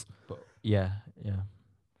students. Yeah.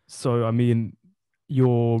 So I mean,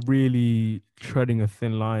 you're really treading a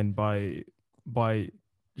thin line by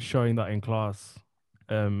showing that in class,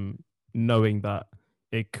 knowing that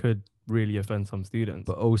it could really offend some students.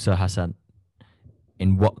 But also, Hasan,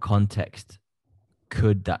 in what context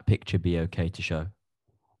could that picture be okay to show?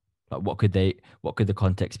 Like, what could the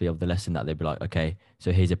context be of the lesson that they'd be like, okay,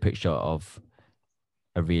 so here's a picture of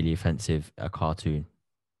a really offensive cartoon.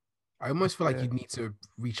 I almost feel like you'd need to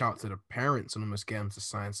reach out to the parents and almost get them to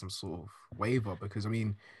sign some sort of waiver, because I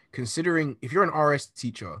mean, considering if you're an RS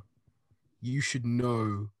teacher, you should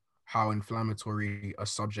know how inflammatory a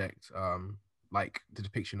subject like the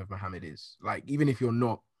depiction of Muhammad is. Like, even if you're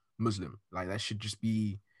not Muslim, like that should just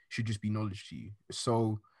be knowledge to you.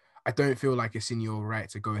 So I don't feel like it's in your right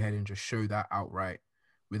to go ahead and just show that outright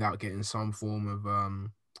without getting some form of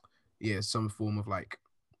like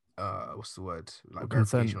what's the word, like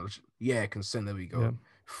consent. Consent, there we go. Yeah.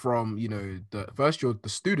 From the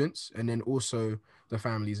students, and then also the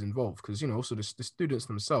families involved, because also the students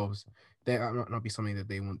themselves, that might not be something that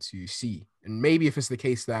they want to see. And maybe if it's the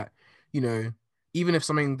case that even if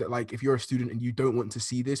something that, like, if you're a student and you don't want to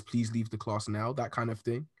see this, please leave the class now, that kind of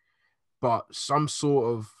thing. But some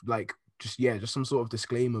sort of like just some sort of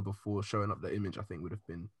disclaimer before showing up the image, I think would have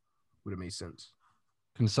made sense.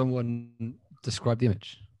 Can someone describe the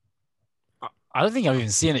image? I don't think I've even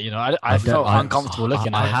seen it. I felt uncomfortable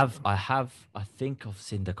looking at it. I think I've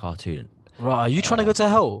seen the cartoon. Right, are you trying to go to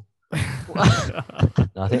hell? No,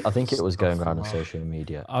 I think it was going around on social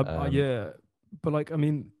media. Yeah, but like, I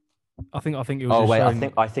mean, I think it was. Oh wait,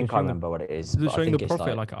 showing, I think I remember what it is. Is it showing the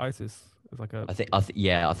Prophet like ISIS? It's like a. I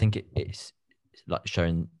think it's like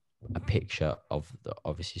showing a picture of the.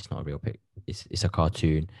 Obviously, it's not a real pic. It's a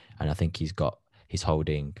cartoon, and I think he's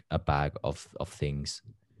holding a bag of things.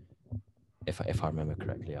 If I remember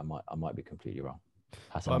correctly, I might be completely wrong.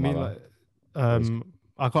 Hasan, I mean, like,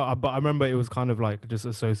 I can't. But I remember it was kind of like just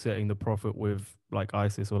associating the prophet with like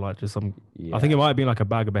ISIS or like just some. Yeah. I think it might have been like a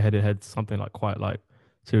bag of beheaded heads, something like quite like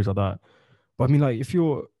serious like that. But I mean, like if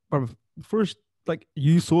you're first, like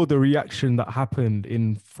you saw the reaction that happened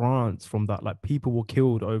in France from that, like people were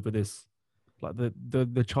killed over this, like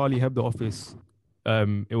the Charlie Hebdo office,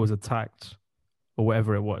 it was attacked or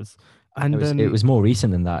whatever it was, and it was more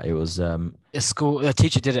recent than that. It was A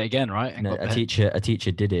teacher did it again, right? And no, got a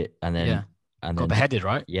teacher did it, and then Yeah. and got then beheaded,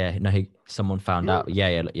 right? yeah, no, someone found out.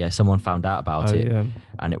 Yeah, someone found out about it, yeah.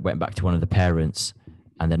 and it went back to one of the parents,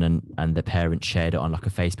 and then and the parent shared it on like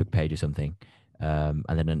a Facebook page or something. And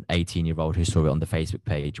then an 18-year-old who saw it on the Facebook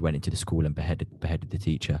page went into the school and beheaded the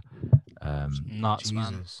teacher. Nuts,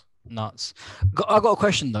 man. Jesus. Nuts. I got a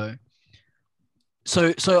question though.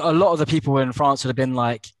 So a lot of the people in France would have been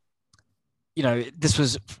like, you know, this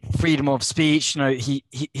was freedom of speech. You know,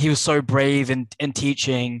 he was so brave in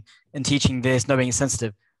teaching this, knowing it's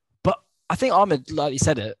sensitive. But I think Ahmed, like you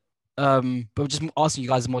said it, but just asking you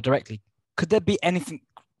guys more directly, could there be anything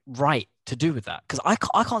right to do with that? Because I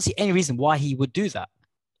can't see any reason why he would do that.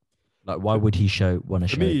 Like, why would he want to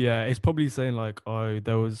For show? me, yeah, it's probably saying like, oh,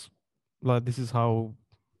 there was, like, this is how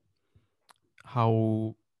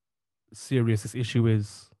serious this issue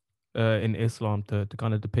is in Islam to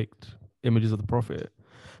kind of depict images of the Prophet.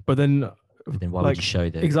 But then, But then why like, would you show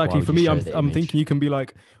that? exactly, for me, I'm thinking you can be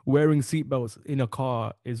like, wearing seatbelts in a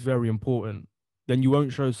car is very important. Then you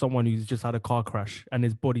won't show someone who's just had a car crash and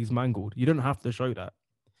his body's mangled. You don't have to show that.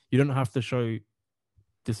 You don't have to show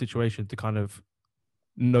the situation to kind of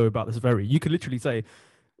know about the severity. You could literally say,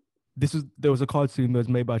 there was a cartoon that was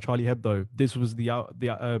made by Charlie Hebdo. This was the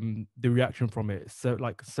reaction from it. So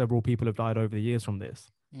like several people have died over the years from this.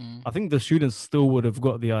 I think the students still would have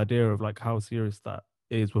got the idea of like how serious that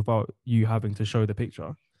is without you having to show the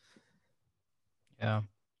picture. Yeah.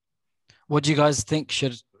 What do you guys think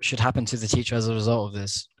should happen to the teacher as a result of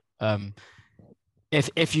this?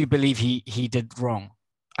 If you believe he did wrong,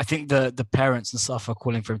 I think the parents and stuff are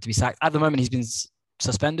calling for him to be sacked. At the moment, he's been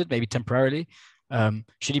suspended, maybe temporarily.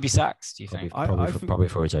 Should he be sacked? Do you think? Probably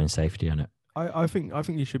for his own safety, isn't it? I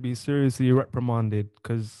think he should be seriously reprimanded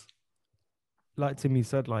because, like Timi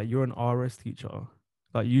said, like you're an RS teacher,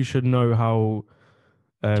 like you should know how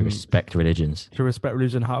to respect religions. How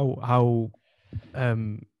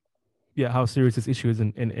serious this issue is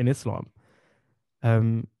in Islam.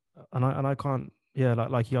 And I can't,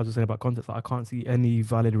 like you guys were saying about context, like I can't see any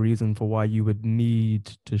valid reason for why you would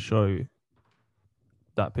need to show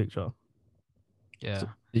that picture. Yeah. So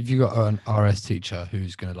if you got an RS teacher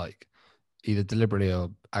who's going to like either deliberately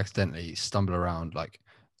or accidentally stumble around like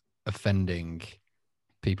offending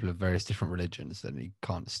people of various different religions, then he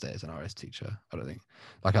can't stay as an RS teacher. I don't think.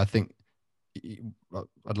 Like, I think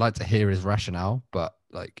I'd like to hear his rationale, but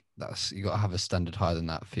like you got to have a standard higher than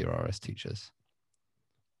that for your RS teachers.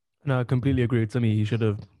 No, I completely agree. To me, he should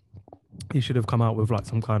have come out with like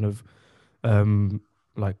some kind of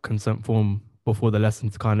like consent form before the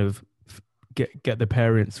lesson to kind of get the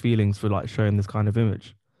parents' feelings for like showing this kind of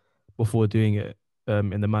image before doing it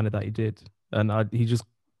in the manner that he did. And they've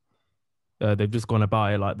just gone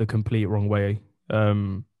about it like the complete wrong way.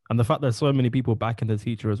 And the fact there's so many people backing the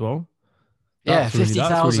teacher as well. Yeah, 50,000.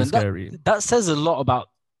 That's really scary. That says a lot about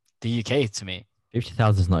the UK to me.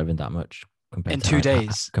 50,000 is not even that much compared in to 2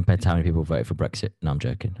 days. Compared to how many people voted for Brexit. No, I'm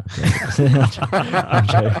joking. I'm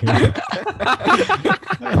joking.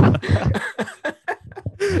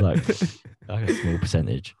 like a small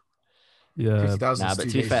percentage. Yeah. Nah, but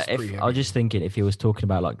to be fair, I was just thinking if he was talking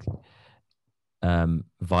about like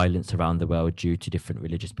violence around the world due to different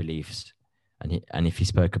religious beliefs, and if he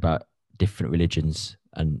spoke about different religions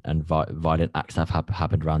and violent acts that have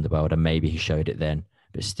happened around the world, and maybe he showed it then,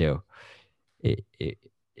 but still, it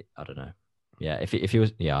I don't know. Yeah, if he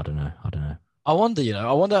was, yeah, I don't know. I wonder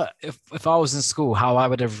if I was in school, how I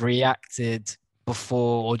would have reacted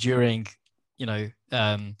before or during,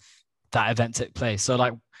 that event took place. So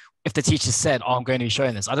like, if the teacher said, "Oh, I'm going to be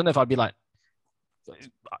showing this," I don't know if I'd be like,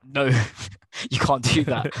 "No, you can't do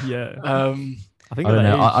that." Yeah. I don't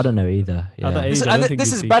know. I don't know either. Yeah.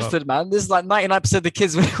 This is Bradford, man. This is like 99% of the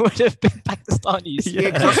kids would have been Pakistanis. Yeah,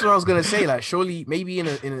 that's what I was gonna say. Like, surely, maybe in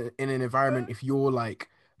an environment, if you're like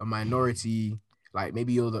a minority, like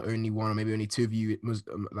maybe you're the only one, or maybe only two of you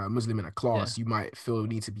Muslim in a class, you might feel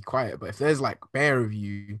need to be quiet. But if there's like bare of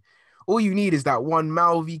you, all you need is that one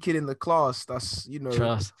Malvi kid in the class that's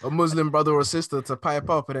a Muslim brother or sister to pipe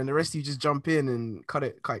up, and then the rest of you just jump in and cut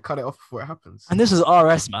it off before it happens. And this is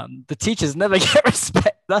RS, man. The teachers never get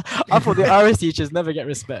respect. I thought the RS teachers never get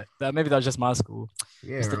respect. Maybe that's just my school.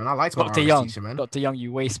 Yeah, man, I liked Dr. RS Young, teacher, man. Dr. Young,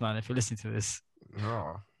 you waste, man. If you're listening to this,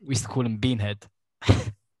 Oh. we used to call him Beanhead.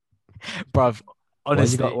 Bruv,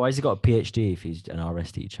 honestly, Why has he got a PhD if he's an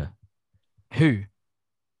RS teacher? who?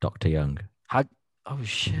 Dr. Young. How? Oh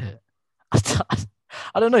shit!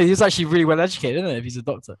 I don't know. He's actually really well educated, isn't it? If he's a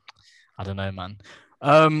doctor, I don't know, man.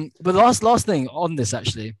 But last thing on this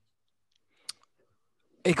actually,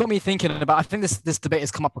 it got me thinking about. I think this debate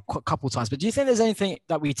has come up a couple times. But do you think there's anything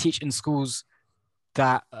that we teach in schools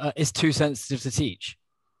that is too sensitive to teach?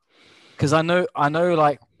 Because I know,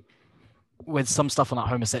 like with some stuff on like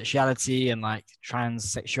homosexuality and like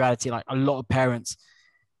transsexuality, like a lot of parents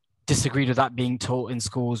disagreed with that being taught in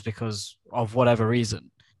schools because of whatever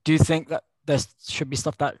reason. Do you think that there should be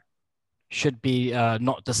stuff that should be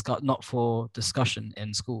not for discussion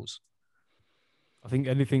in schools? I think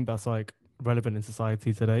anything that's like relevant in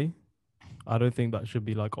society today, I don't think that should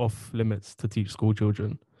be like off limits to teach school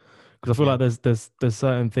children. Because I feel Yeah. like there's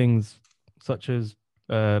certain things such as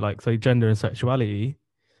like say gender and sexuality.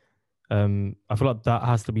 I feel like that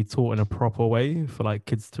has to be taught in a proper way for like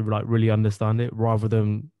kids to like really understand it, rather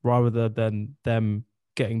than them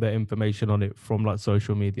getting their information on it from like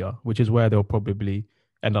social media, which is where they'll probably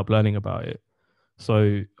end up learning about it.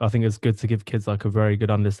 So I think it's good to give kids like a very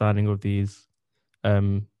good understanding of these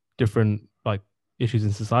different like issues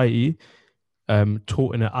in society,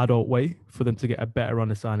 taught in an adult way for them to get a better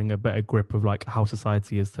understanding, a better grip of like how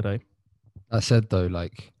society is today. That said, though,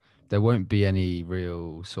 like there won't be any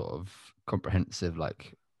real sort of comprehensive,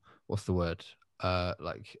 like, what's the word?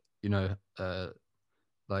 Like, the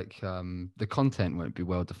content won't be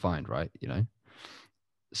well defined, right?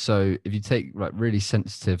 So if you take like really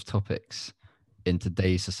sensitive topics in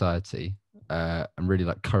today's society, and really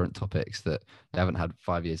like current topics that they haven't had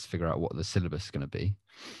 5 years to figure out what the syllabus is going to be,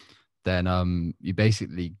 then you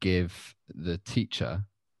basically give the teacher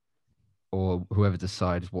or whoever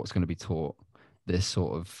decides what's going to be taught this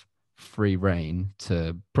sort of free reign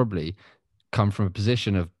to probably come from a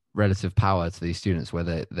position of relative power to these students, where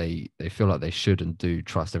they feel like they should and do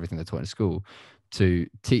trust everything they're taught in school, to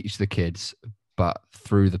teach the kids, but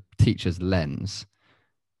through the teacher's lens,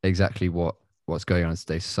 exactly what's going on in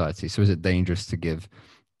today's society. So is it dangerous to give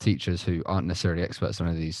teachers who aren't necessarily experts on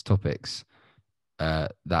any of these topics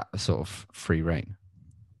that sort of free reign?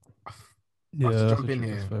 I have to that's jump in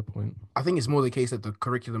that's a here. fair point. I think it's more the case that the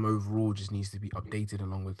curriculum overall just needs to be updated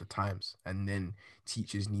along with the times, and then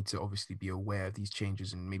teachers need to obviously be aware of these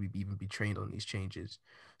changes and maybe even be trained on these changes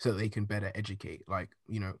so that they can better educate. Like,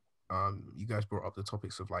 you guys brought up the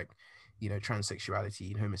topics of like,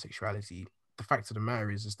 transsexuality and homosexuality. The fact of the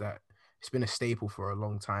matter is that it's been a staple for a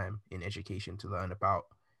long time in education to learn about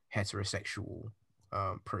heterosexual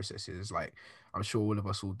processes. Like, I'm sure all of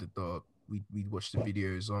us all did we watched the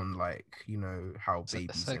videos on like how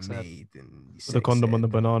babies sex are ed. made and The condom on the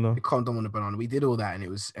banana. the condom on the banana. We did all that, and it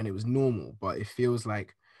was normal. But it feels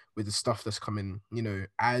like with the stuff that's coming,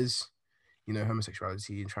 as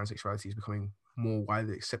homosexuality and transsexuality is becoming more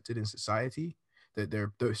widely accepted in society, that there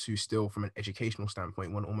are those who still, from an educational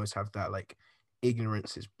standpoint, want to almost have that like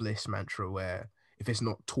ignorance is bliss mantra, where if it's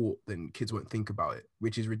not taught, then kids won't think about it,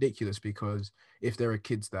 which is ridiculous, because if there are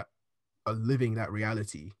kids that are living that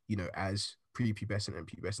reality, as prepubescent and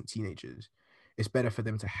pubescent teenagers, it's better for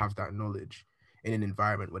them to have that knowledge in an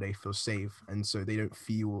environment where they feel safe, and so they don't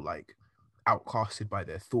feel like outcasted by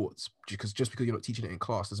their thoughts, because just because you're not teaching it in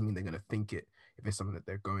class doesn't mean they're going to think it if it's something that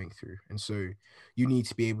they're going through. And so you need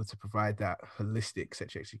to be able to provide that holistic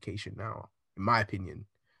sex education now, in my opinion,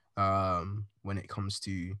 when it comes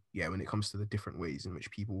to the different ways in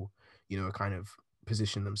which people kind of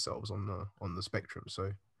position themselves on the spectrum.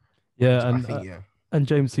 So Yeah, I think and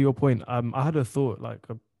James, to your point, I had a thought like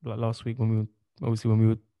last week when we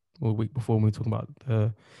were or a week before when we were talking about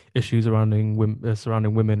the issues surrounding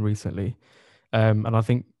women recently, and I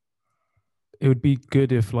think it would be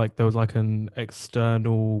good if like there was like an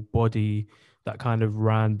external body that kind of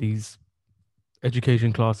ran these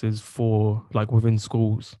education classes for like within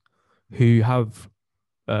schools, who have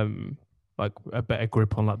like a better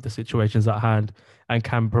grip on like the situations at hand and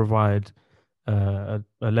can provide a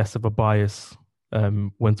less of a bias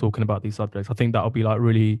when talking about these subjects. I think that'll be like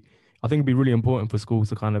really, I think it'd be really important for schools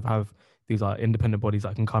to kind of have these like independent bodies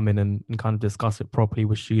that can come in and kind of discuss it properly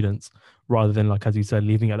with students, rather than like, as you said,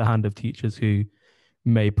 leaving it at the hand of teachers who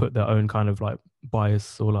may put their own kind of like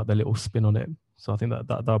bias or like their little spin on it. So I think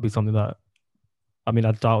that'll be something that, I mean,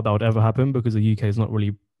 I doubt that would ever happen because the UK is not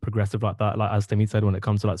really progressive like that, like as Timi said, when it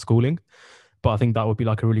comes to like schooling. But I think that would be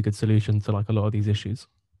like a really good solution to like a lot of these issues.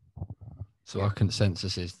 So our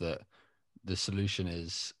consensus is that the solution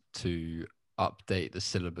is to update the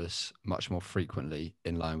syllabus much more frequently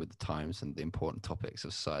in line with the times and the important topics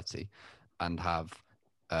of society, and have,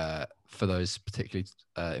 for those particularly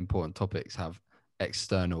important topics, have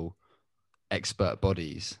external expert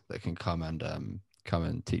bodies that can come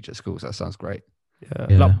and teach at schools. That sounds great. Yeah. Like,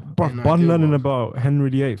 Yeah, bruv, no, Bun I do learning love- about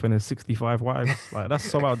Henry VIII and his 65 wives. Like, that's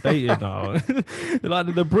so outdated now.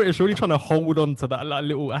 Like, the British really trying to hold on to that like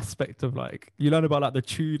little aspect of like, you learn about like the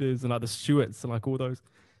Tudors and like the Stuarts and like all those.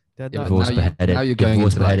 Yeah, but Divorce now you're going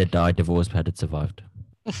divorce into, like- beheaded died. Divorce beheaded survived.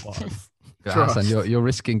 Yeah, Hasan, Trust. you're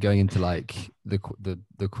risking going into like the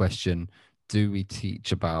question: do we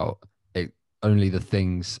teach about it, only the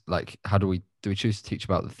things like how do we choose to teach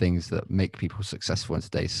about the things that make people successful in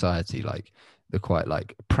today's society, like the quite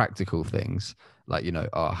like practical things, like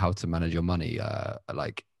how to manage your money,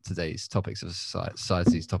 like today's topics of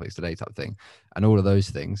society's topics today type thing, and all of those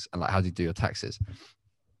things, and like how do you do your taxes,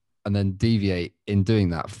 and then deviate in doing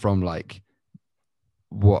that from like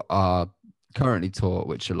what are currently taught,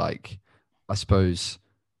 which are like, I suppose,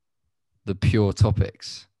 the pure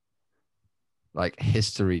topics like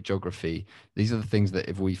history, geography. These are the things that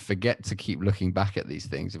if we forget to keep looking back at these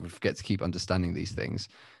things, if we forget to keep understanding these things,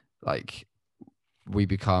 like we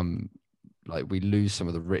become like, we lose some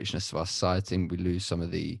of the richness of our society, and we lose some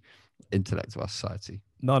of the intellect of our society.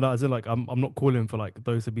 No, as in like I'm not calling for like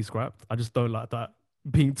those to be scrapped. I just don't like that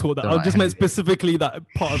being taught that. Don't I like just meant Henry. specifically that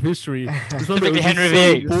part of history. Just remember, Specifically it was Henry just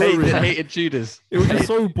VIII. so boring. hated Tudors. It was just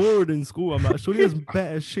so boring in school. I'm like, surely there's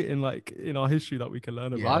better shit in like in our history that we can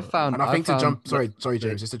learn Yeah. about. I found, And I think to jump, sorry, Yeah,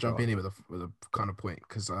 James, just to jump go in here with a kind of point,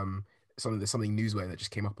 because there's something newsworthy that just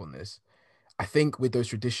came up on this. I think with those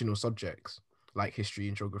traditional subjects like history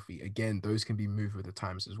and geography, again, those can be moved with the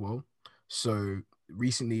times as well. So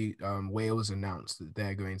recently, Wales announced that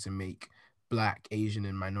they're going to make Black, Asian,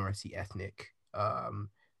 and minority ethnic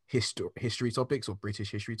history topics or British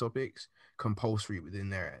history topics compulsory within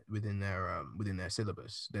their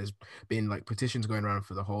syllabus. There's been like petitions going around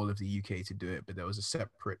for the whole of the UK to do it, but there was a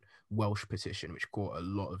separate Welsh petition which caught a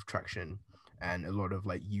lot of traction, and a lot of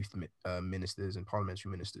like youth ministers and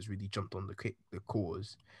parliamentary ministers really jumped on the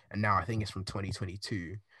cause. And now I think it's from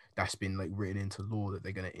 2022 that's been like written into law that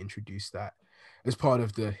they're going to introduce that as part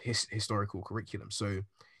of the historical curriculum. So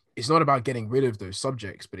it's not about getting rid of those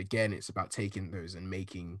subjects, but again, it's about taking those and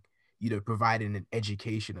making, providing an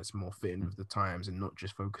education that's more fitting with the times, and not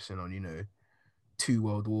just focusing on, 2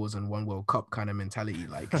 world wars and 1 World Cup kind of mentality.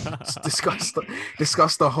 Like discuss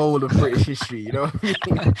the whole of British history. You know what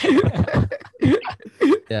I mean?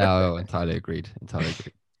 Yeah, entirely agreed.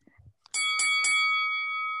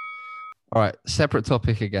 All right, separate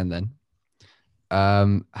topic again then.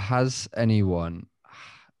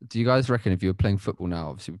 Do you guys reckon if you were playing football now,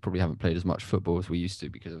 obviously we probably haven't played as much football as we used to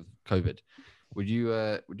because of COVID, would you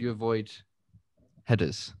avoid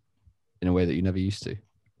headers in a way that you never used to?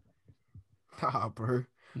 Nah, bro.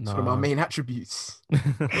 It's one of my main attributes.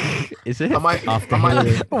 Is it? After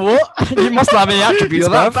What? You must have any attributes,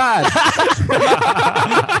 You're that bad.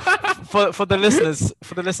 For the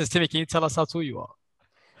listeners, Timmy, can you tell us how tall you are?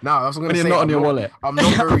 No, I was going When to you're say not on your wallet. I'm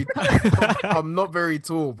not very, I'm not very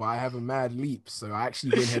tall, but I have a mad leap. So I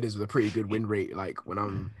actually win headers with a pretty good win rate. Like when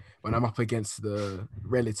I'm up against the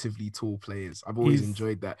relatively tall players, I've always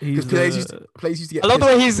enjoyed that because players used to get. I love the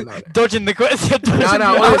way he's pissed dodging the question.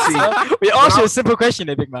 No, honestly. We asked you a simple question,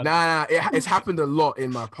 big man. Nah, it's happened a lot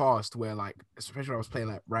in my past where, like, especially when I was playing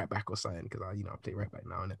like right back or something, because I play right back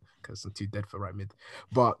now, because I'm too dead for right mid.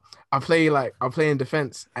 But I play in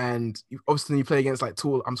defense, and obviously you play against like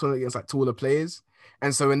taller players,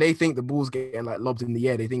 and so when they think the ball's getting like lobbed in the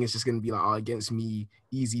air, they think it's just gonna be like, against me,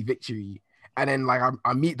 easy victory. And then like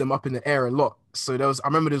I meet them up in the air a lot. So I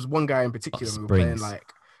remember there's one guy in particular we were playing like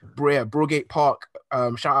Broadgate Park.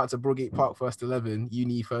 Shout out to Broadgate Park first 11,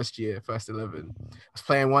 uni first year, first 11. I was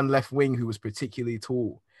playing one left wing who was particularly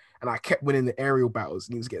tall, and I kept winning the aerial battles,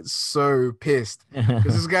 and he was getting so pissed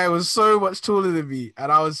because this guy was so much taller than me,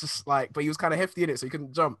 and I was just like, but he was kind of hefty in it, so he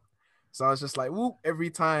couldn't jump. So I was just like, whoop, every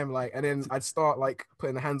time, like, and then I'd start like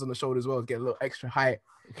putting the hands on the shoulder as well to get a little extra height.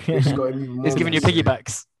 He's giving you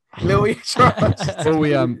piggybacks. Little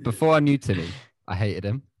before I knew Timi, I hated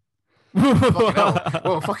him.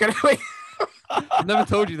 Fucking hell. Never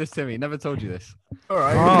told you this, Timi. Never told you this. All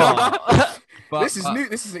right. But, this is new.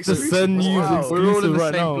 This is exclusive. We're all in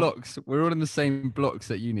the same blocks. We're all in the same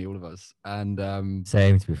blocks at uni, all of us, and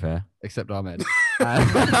same, to be fair, except Ahmed.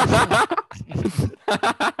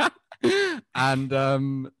 And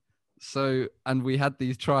we had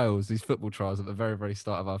these football trials at the very, very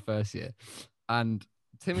start of our first year, and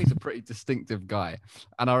Timmy's a pretty distinctive guy,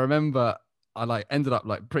 and I remember I like ended up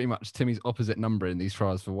like pretty much Timmy's opposite number in these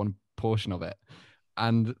trials for one portion of it,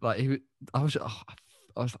 and like I was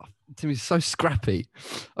like, Timmy's so scrappy.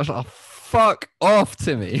 I was like, fuck off,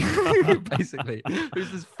 Timi. Basically,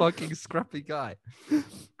 who's this fucking scrappy guy?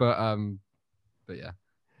 But But yeah.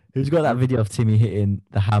 Who's got that video of Timi hitting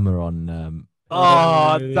the hammer on?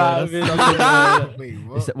 Oh, yeah, that that's video. something, Wait,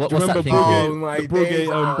 What's what? Do you that remember thing Oh called? my the Broadgate, days,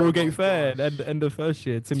 oh my Broadgate Fair God. end of first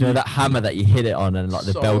year? Do you know that hammer that you hit it on and like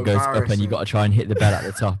the So bell goes up and you embarrassing. got to try and hit the bell at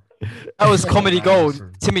the top? That was comedy gold,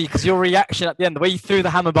 Embarrassing. Timmy, because your reaction at the end, the way you threw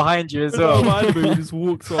the hammer behind you as Oh, well. he just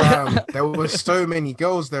walks on. There were so many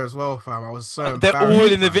girls there as well, fam. I was so They're all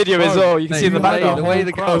embarrassed, in the fam. video as Bro, well. You can see in the you had background. the The way whole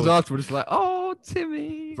the girls crowd. afterwards just like, oh,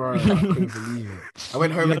 Timmy. Bro, I couldn't believe it. I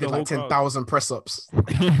went home You and had did the like whole crowd. 10,000 press-ups.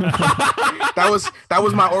 That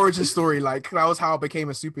was my origin story. Like that was how I became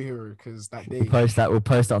a superhero. Because that day, We'll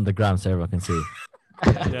post that on the gram so everyone can see.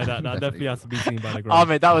 Yeah, that definitely has to be seen by the ground.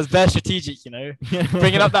 Ahmed, that was very strategic, you know,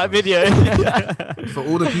 bringing up that video. for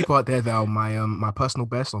all the people out there that are my personal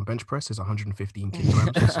best on bench press is 115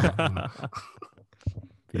 kilograms. So, you know.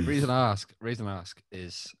 The reason I ask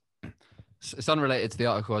is it's unrelated to the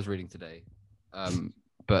article I was reading today,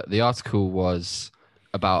 but the article was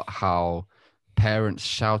about how parents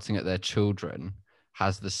shouting at their children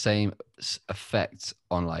has the same effect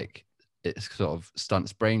on like it sort of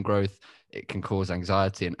stunts brain growth. It can cause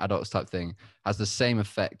anxiety in adults type thing. Has the same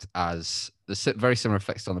effect as very similar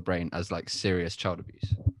effects on the brain as like serious child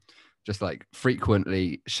abuse. Just like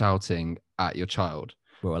frequently shouting at your child.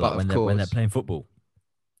 Well, But like of when they're course- playing football.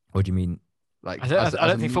 What do you mean? Like I don't, as I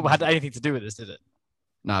don't a think football had anything to do with this, did it?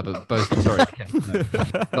 Nah, but both. Sorry. No.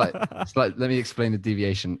 It's like let me explain the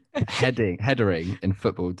deviation. Headering in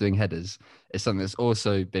football, doing headers is something that's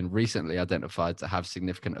also been recently identified to have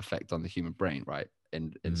significant effect on the human brain, right?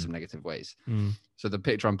 In some negative ways. Mm. So the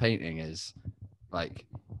picture I'm painting is like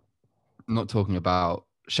not talking about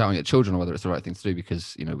shouting at children or whether it's the right thing to do,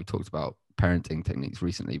 because you know we talked about parenting techniques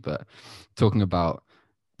recently, but talking about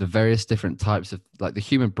the various different types of like the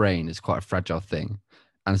human brain is quite a fragile thing.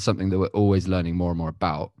 And something that we're always learning more and more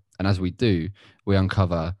about. And as we do, we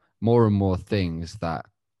uncover more and more things that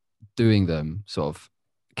doing them sort of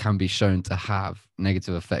can be shown to have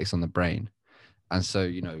negative effects on the brain. And so,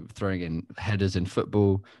 you know, throwing in headers in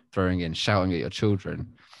football, throwing in shouting at your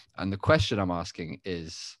children. And the question I'm asking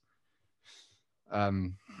is,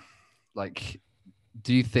 like,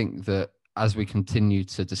 do you think that as we continue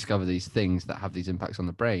to discover these things that have these impacts on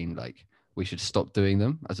the brain, like we should stop doing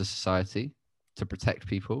them as a society to protect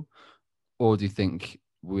people? Or do you think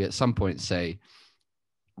we at some point say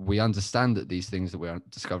we understand that these things that we're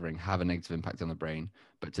discovering have a negative impact on the brain,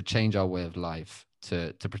 but to change our way of life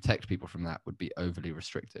to protect people from that would be overly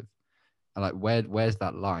restrictive? And like where's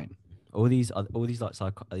that line? All these like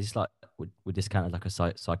would this count as like a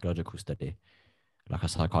psychological study? Like a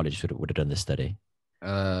psychologist would have done this study.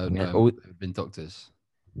 No, they've been doctors.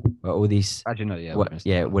 Well, all these Actually, no, yeah.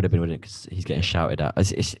 it would have been, because he's getting shouted at.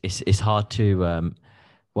 It's hard to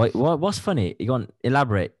what's funny? You want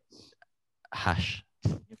elaborate, Hash?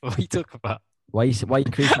 What are you talking about? Why you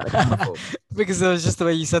creeping at the camera for? Because it was just the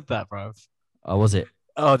way you said that, bro. Oh, was it?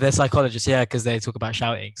 Oh, they're psychologists, yeah, because they talk about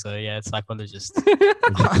shouting. So yeah, it's psychologists.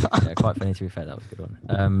 Yeah, quite funny to be fair. That was a good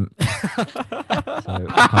one.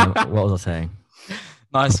 So what was I saying?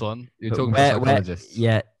 Nice one. You're talking about psychologists.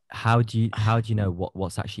 Yeah. How do you know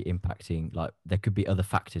what's actually impacting? Like, there could be other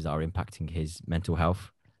factors that are impacting his mental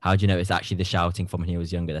health. How do you know it's actually the shouting from when he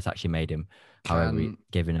was younger that's actually made him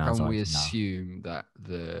giving Can anxiety we now? assume that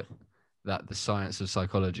the science of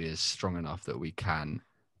psychology is strong enough that we can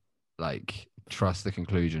like trust the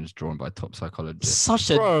conclusions drawn by top psychologists? Such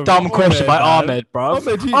a Bro, dumb question by man. Ahmed, bro.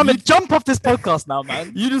 Ahmed, Ahmed, jump off this podcast now,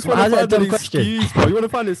 man. You just Well, want to how's that find a an dumb question? excuse, bro. You want to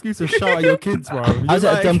find an excuse to shout at your kids, bro. How's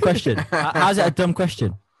You're that a dumb like- question? How's it a dumb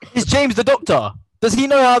question? Is James the doctor? Does he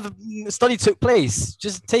know how the study took place?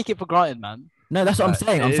 Just take it for granted, man. No, that's what I'm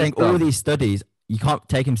saying. It I'm is saying all dumb. these studies, you can't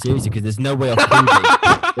take them seriously because there's no way of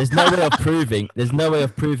proving. There's no way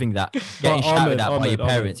of proving that getting shouted at by your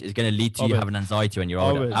parents is going to lead to you Ahmed. having anxiety when you're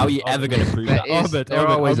older. Ahmed. How are you ever going to prove There that? is- Ahmed, there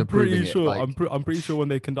are ways I'm of proving pretty it, sure. like- I'm pretty sure when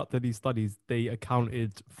they conducted these studies, they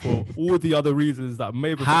accounted for all the other reasons that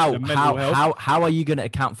may have How affected their mental health. how are you going to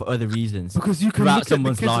account for other reasons? Because you can throughout look at the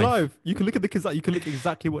someone's kid's life? life. You can look at the kid's life. You can look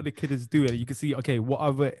exactly what the kid is doing. You can see, okay, what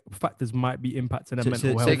other factors might be impacting their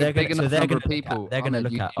mental health. Take a they're big gonna enough number of look people, at, they're going to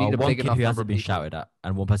Ahmed, look you at need a one big kid enough who number hasn't of been people. shouted at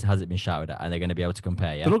and one person hasn't been shouted at, and they're going to be able to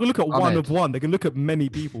compare. Yeah, They're not gonna look at one Ahmed. of one. They're gonna look at many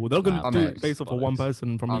people. They're not gonna do Ahmed. it based off of one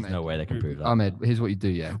person from. Ahmed. these- there's no way they can prove that. Ahmed, here's what you do,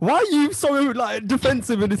 yeah. Why are you so like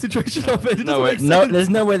defensive in the situation of it? It No, doesn't make no, sense. there's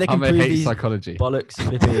no way they can Ahmed prove hates these psychology. bollocks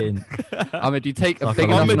flipping. Ahmed, you take a Ahmed big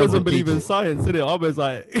enough Ahmed number doesn't of believe in people. science, innit? Ahmed's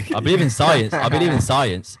like. I believe in science. I believe in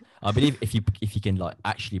science. I believe if you can like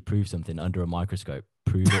actually prove something under a microscope,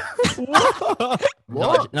 prove it.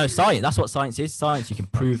 What? No, science. That's what science is. Science, you can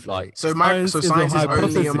prove like. So Science is a science is only a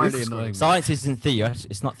hypothesis. microscope. Science isn't theoretical.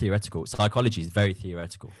 It's not theoretical. Psychology is very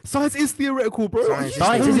theoretical. Science is theoretical, bro. Science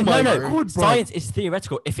Science Oh isn't. my No. God, Science is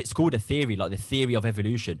theoretical if it's called a theory, like the theory of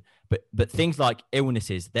evolution. But things like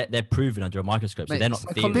illnesses, they're proven under a microscope, so Mate, they're not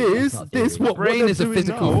theory. This, That's not this, theory. what Brain they're is a doing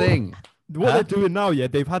physical now- thing. What they're doing now, yeah,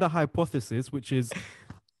 they've had a hypothesis which is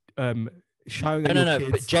showing that No, your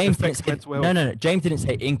but kids James didn't affects say, mental health. no. James didn't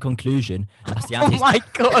say in conclusion. That's the Oh answer. my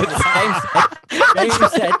god.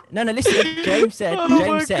 James said, no, listen.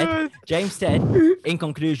 Oh James said, in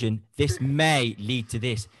conclusion, this may lead to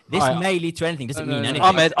this. This Alright. may lead to anything. Doesn't No, mean no, no.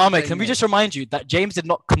 anything. Ahmed, can we just remind you that James did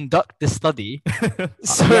not conduct this study?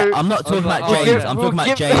 So Yeah, I'm not talking about We'll James. give- I'm we'll talking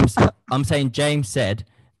about give- James. I'm saying James said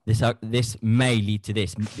this may lead to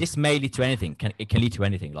this. This may lead to anything. It can lead to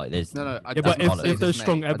anything. Like there's No, Yeah, that's but not if this there's may.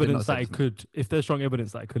 strong I did not evidence say that it this may. could, if there's strong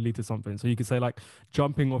evidence that it could lead to something, so you could say like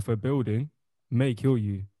jumping off a building may kill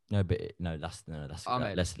you. that's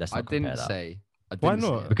Ahmed, let's I not compare didn't that. say. I Why didn't say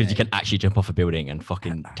not? it Because you may. can actually jump off a building and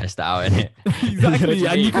fucking test it out, innit? Exactly,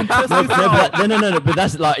 and you can test No, this out. no, but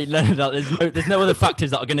that's like there's no other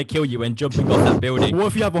factors that are gonna kill you when jumping off that building. What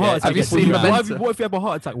if you have a heart Yeah, attack? have you before seen what Memento? what if you have a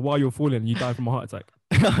heart attack while you're falling and you die from a heart attack?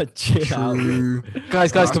 Chill out. True.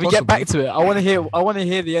 guys, That's can we get possible. back to it? I want to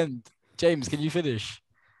hear the end. James, can you finish?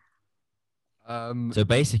 So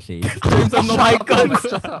basically, James, I'm Oh not my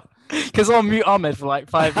shut up. God. Because I'll mute Ahmed for like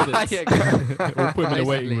 5 minutes. Yeah, We'll put him in the waiting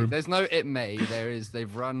Basically, room. there's no it may.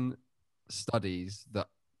 They've run studies that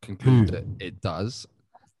conclude that it does.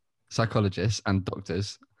 Psychologists and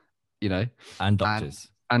doctors, you know. and doctors.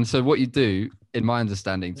 And so what you do, in my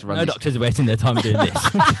understanding, to run No these- doctors are wasting their time doing this.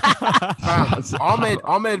 Fam,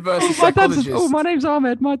 Ahmed versus my dad's psychologist. my name's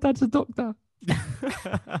Ahmed. My dad's a doctor.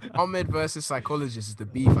 Ahmed versus psychologist is the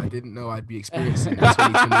beef I didn't know I'd be experiencing in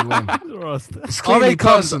 2021. Rust. It's clearly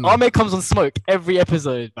personal. Ahmed comes on smoke every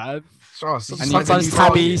episode, man. Trust. And Sometimes you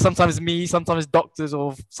Tabby, sometimes me, sometimes doctors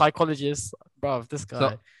or psychologists. Bro, this guy.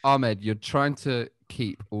 So, Ahmed, you're trying to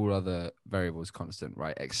keep all other variables constant,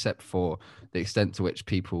 right? Except for the extent to which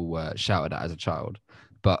people were shouted at as a child.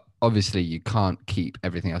 But obviously, you can't keep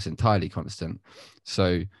everything else entirely constant.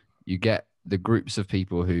 So you get the groups of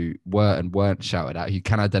people who were and weren't shouted at, who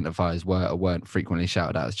can identify as were or weren't frequently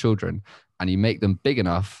shouted at as children, and you make them big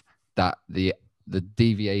enough that the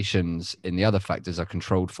deviations in the other factors are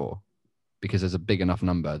controlled for, because there's a big enough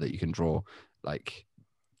number that you can draw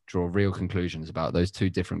real conclusions about those two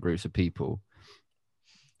different groups of people,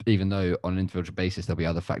 even though on an individual basis there'll be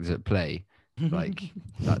other factors at play. Like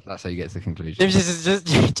that's how you get to the conclusion.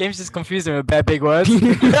 James is confusing with bare big words.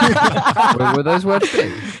 were those words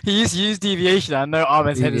big? He used to use deviation. I know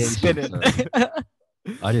Ahmed's head is Deviation, spinning.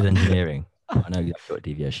 I did engineering. I know exactly what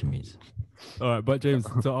deviation means. All right, but James,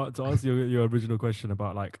 to answer your original question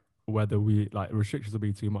about like whether we like restrictions will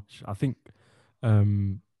be too much, I think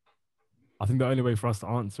the only way for us to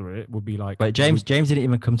answer it would be like. Wait, James didn't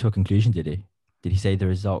even come to a conclusion, did he? Did he say the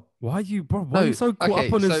result? Why are you, bro? Why are you so caught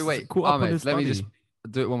up on this? So wait, caught up on Ahmed, this let me study? just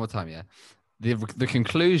do it one more time. Yeah, the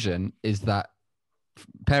conclusion is that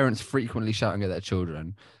parents frequently shouting at their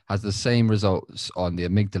children has the same results on the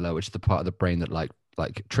amygdala, which is the part of the brain that like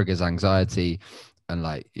triggers anxiety and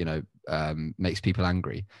makes people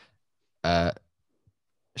angry.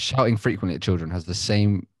 Shouting frequently at children has the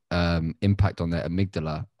same impact on their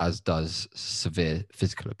amygdala as does severe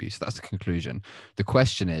physical abuse. That's the conclusion. The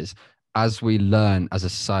question is, as we learn as a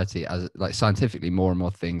society, as like scientifically, more and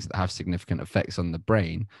more things that have significant effects on the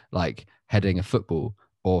brain, like heading a football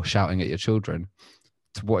or shouting at your children,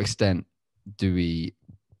 to what extent do we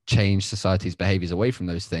change society's behaviors away from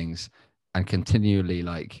those things and continually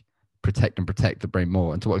like protect the brain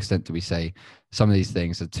more? And to what extent do we say some of these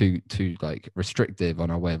things are too like restrictive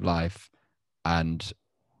on our way of life, and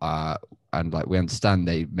like we understand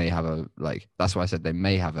they may have that's why I said they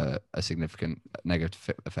may have a significant negative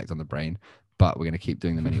effect on the brain, but we're going to keep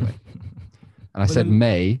doing them anyway. And I said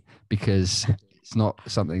may because it's not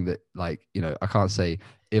something that I can't say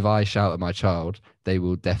if I shout at my child, they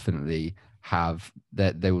will definitely have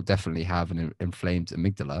an inflamed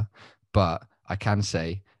amygdala, but I can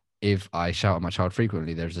say if I shout at my child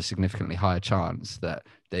frequently, there's a significantly higher chance that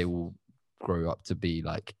they will grow up to be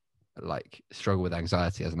like struggle with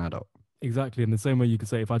anxiety as an adult. Exactly. In the same way you could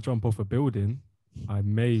say, if I jump off a building, I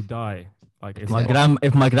may die. Like If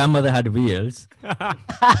my grandmother had wheels,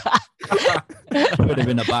 it would have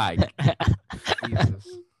been a bag. Jesus.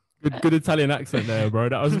 good Italian accent there, bro.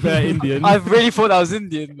 That was very Indian. I really thought that was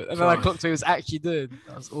Indian, and then I Gosh. clocked what he was actually doing.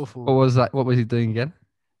 That was awful. What was that? What was he doing again?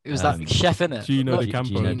 It was that chef in it. Gino Not de Gino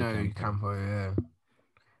Campo. de- Gino Campo, yeah.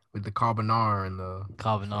 with the carbonara and the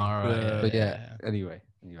Carbonara. But Yeah. anyway.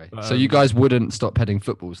 So you guys wouldn't stop heading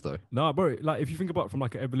footballs though? No, bro. Like, if you think about it from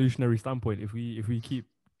like an evolutionary standpoint, if we keep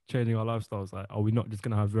changing our lifestyles, like, are we not just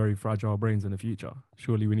gonna have very fragile brains in the future?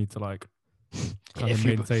 Surely we need to like kind of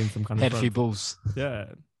maintain some kind of Head a few strength. balls. Yeah,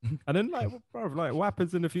 and then like, bro, like what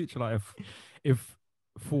happens in the future? Like, if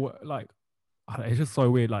for like, I don't know, it's just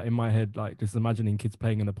so weird. Like in my head, like just imagining kids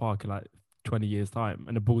playing in the park in like 20 years time,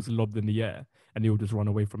 and the ball's lobbed in the air, and you'll just run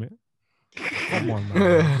away from it. Come on,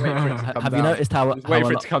 man. Wait for it to come Have down. you noticed how? Just how wait a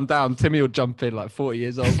for it lot- to come down. Timmy will jump in like 40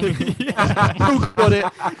 years old. Yeah. Got it.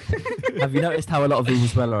 Have you noticed how a lot of these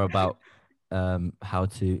as well are about how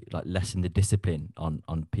to like lessen the discipline on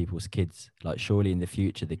people's kids? Like surely in the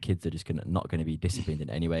future the kids are just not gonna be disciplined in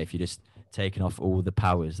any way if you're just taking off all the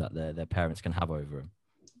powers that their parents can have over them.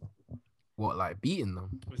 What, like beating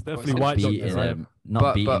them? It's definitely Like white Beating doctors, right? them,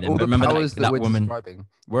 not beating but them. all the Remember powers that that we're woman? describing,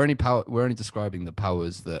 we're only describing the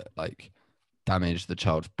powers that like damage the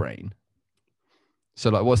child's brain. So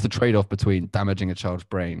like, what's the trade-off between damaging a child's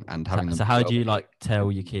brain and having them? So how do you like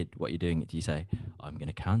tell your kid what you're doing? Do you say, "I'm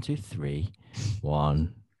gonna count to 3,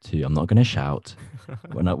 1, 2. I'm not gonna shout.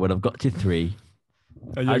 when I've got to 3."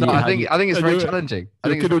 And How your do No, you- I think it's and very your- challenging. I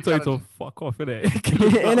Your think kid will it's tell very you to challenging. fuck off, innit?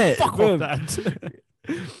 Innit? Fuck Boom. off, Dad.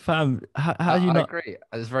 Fam, how do you I not? agree.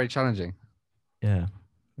 It's very challenging. Yeah.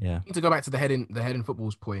 To go back to the head in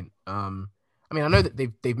football's point, I mean, I know that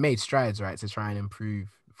they've made strides, right, to try and improve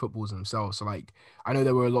footballs themselves. So like, I know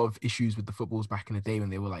there were a lot of issues with the footballs back in the day when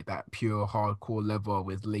they were like that pure hardcore leather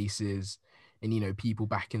with laces, and people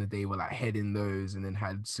back in the day were like heading those and then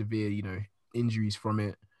had severe injuries from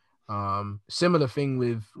it. Similar thing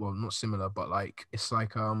with, well, not similar, but like it's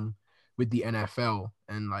like with the NFL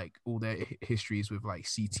and like all their histories with like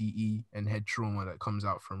CTE and head trauma that comes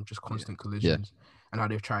out from just constant collisions, and how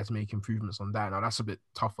they've tried to make improvements on that. Now that's a bit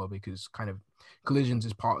tougher because kind of collisions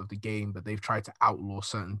is part of the game, but they've tried to outlaw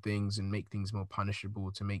certain things and make things more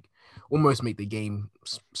punishable to almost make the game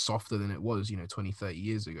softer than it was 20, 30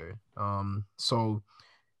 years ago. So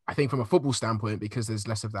I think from a football standpoint, because there's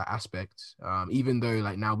less of that aspect, even though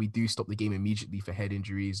like now we do stop the game immediately for head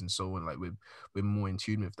injuries and so on, like we're more in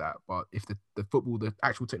tune with that. But if the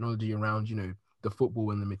actual technology around, the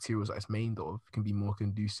football and the materials that it's made of can be more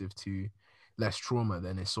conducive to less trauma,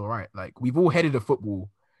 then it's all right. Like we've all headed a football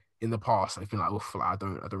in the past. I feel like, I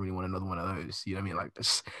don't really want another one of those. You know what I mean? Like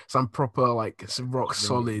some proper, like some rock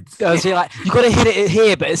solid. So you're like, you got to hit it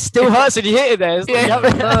here, but it still hurts when you hit it there. It's like,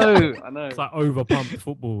 I know. It's like over pumped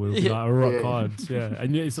football with like a rock Yeah. hard. Yeah.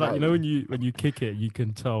 And it's like, when you kick it, you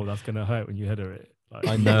can tell that's gonna hurt when you header it. Like,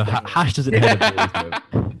 I know. Hash doesn't head a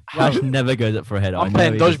ball. Hash never goes up for a header. I'm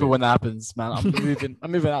playing dodgeball when that happens, man.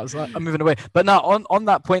 I'm moving outside. I'm moving away. But now on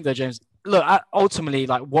that point though, James, look, ultimately,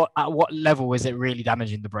 like at what level is it really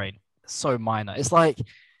damaging the brain? It's so minor. It's like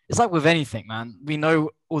with anything, man. We know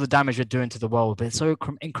all the damage we're doing to the world, but it's so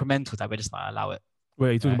incremental that we're just like, allow it. wait,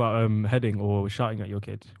 are you talking Right. about heading or shouting at your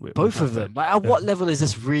kid? Both of them. Like, at what level is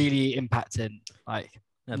this really impacting? Like,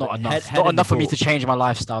 No, not but enough. head Not in the enough for me ball. to change my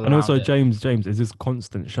lifestyle. And also, around it. James, is this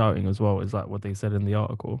constant shouting as well? Is that what they said in the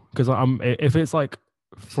article? Because if it's like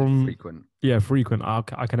from Frequent. frequent, I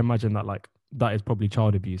can imagine that like that is probably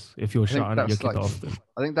child abuse if you're I think shouting at your that's kid like- that often.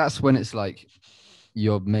 I think that's when it's like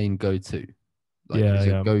your main go-to. Like Yeah, it's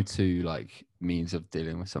yeah. your go-to like means of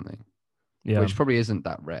dealing with something, Yeah, which probably isn't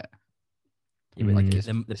that rare. Yeah, but, like, Mm.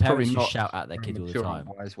 the It's probably parents who not shout at their Very kids all the mature and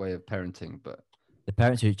time. wise way of parenting, but The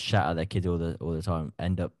parents who shout at their kids all the time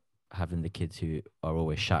end up having the kids who are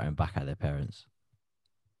always shouting back at their parents.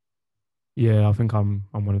 yeah. I think I'm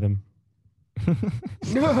one of them.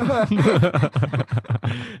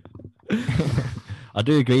 I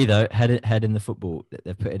do agree though. Head in the football,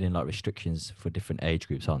 they're putting in like restrictions for different age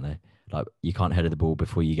groups, aren't they? Like you can't head the ball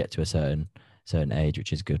before you get to a certain age,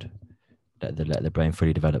 which is good. Let the brain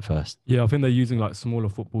fully develop first. Yeah, I think they're using like smaller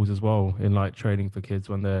footballs as well in like training for kids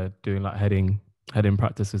when they're doing like heading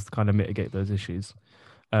practices to kind of mitigate those issues.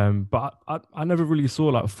 But I never really saw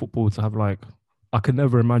like football to have like, I could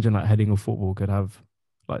never imagine like heading a football could have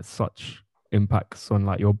like such impacts on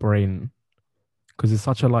like your brain, because it's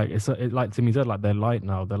such a like like Timmy said, like they're light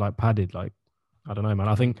now, they're like padded. Like I don't know, man.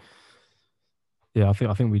 I think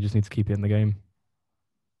we just need to keep it in the game.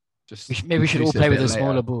 just Maybe we should all introduce it a play with bit the smaller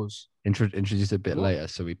later. balls. Introduce it a bit later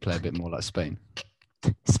so we play a bit more like Spain.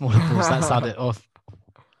 Smaller balls. That sounded off.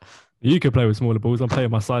 You could play with smaller balls. I'm playing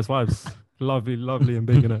my size fives. Lovely and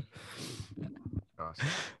big in it. Gosh.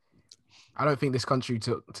 I don't think this country,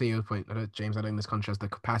 to your point, James, I don't think this country has the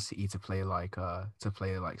capacity to play like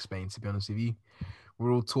Spain, to be honest with you.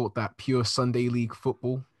 We're all taught that pure Sunday league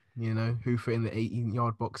football, hoof it in the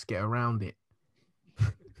 18-yard box, get around it.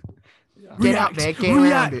 Get out there, get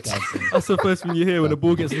around it. That's the first thing you hear when the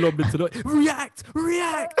ball gets lobbed into the react.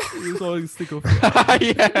 It's all stick off.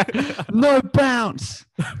 Yeah. No bounce.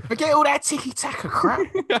 Forget all that tiki-taka crap.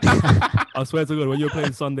 I swear to God, when you're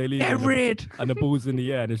playing Sunday League Get rid. and the ball's in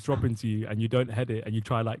the air and it's dropping to you and you don't head it and you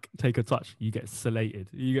try like take a touch, you get slated.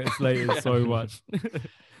 You get slated so much.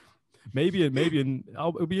 maybe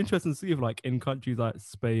it'll be interesting to see if like in countries like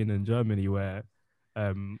Spain and Germany where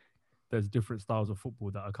there's different styles of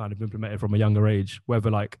football that are kind of implemented from a younger age,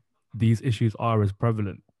 whether like these issues are as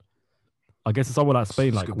prevalent. I guess in somewhere like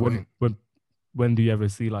Spain, like when do you ever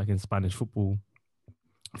see like in Spanish football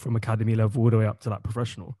from academy level all the way up to like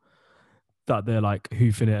professional that they're like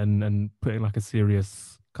hoofing it and putting like a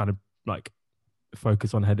serious kind of like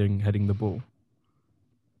focus on heading the ball?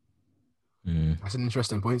 That's an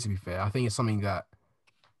interesting point, to be fair. I think it's something that,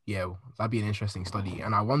 that'd be an interesting study.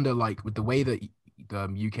 And I wonder, like, with the way that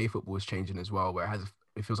the UK football is changing as well, where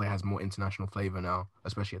it feels like it has more international flavor now,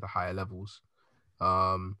 especially at the higher levels.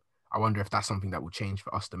 I wonder if that's something that will change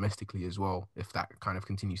for us domestically as well, if that kind of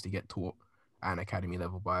continues to get taught at an academy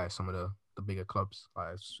level by some of the bigger clubs.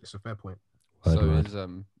 It's a fair point. So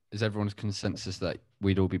is everyone's consensus that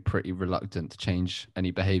we'd all be pretty reluctant to change any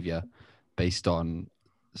behavior based on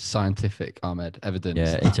scientific evidence?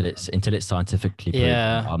 Yeah, until it's scientifically proven.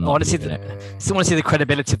 Yeah, I'm I not want to see the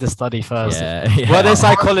credibility of the study first. Yeah. Were they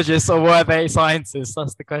psychologists or were they scientists?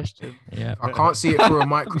 That's the question. Yeah, I can't see it through a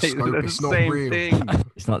microscope. It's not real.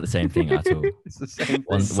 it's not the same thing at all. It's the same.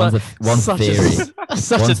 One's theory. One's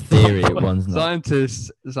theory. One's not.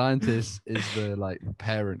 Scientists is the like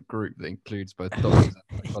parent group that includes both doctors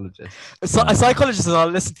and psychologists. Psychologists are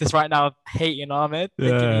listening to this right now, hating Ahmed,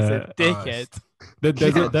 thinking he's a dickhead.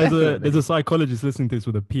 There's a psychologist listening to this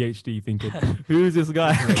with a PhD thinking, who is this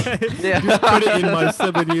guy? Just put it in my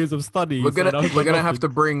 7 years of study. We're gonna have to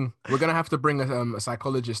bring a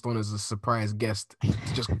psychologist on as a surprise guest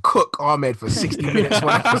to just cook Ahmed for 60 minutes.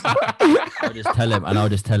 I'll just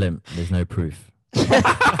tell him there's no proof.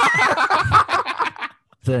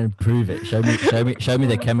 Don't prove it. Show me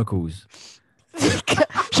the chemicals.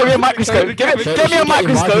 Show me a microscope. Give me a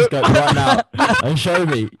microscope right now and show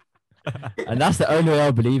me. And that's the only way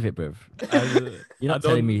I'll believe it, bruv. You're not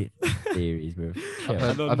telling me theories, bruv.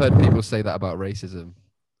 I've heard people say that about racism.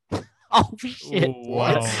 Oh shit! Oh,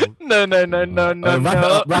 wow. No. Wrap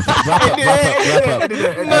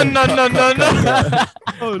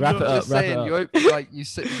it up. You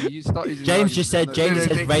start using James just said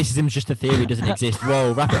racism is just a theory, doesn't exist.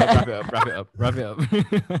 Whoa, wrap it up.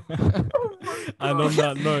 And on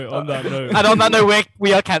that note,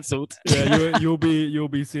 we are cancelled. Yeah, you'll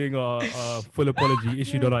be seeing our full apology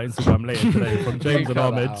issued on our Instagram later today from James and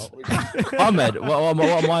Ahmed. Ahmed, what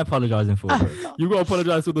am I apologising for, bro? You've got to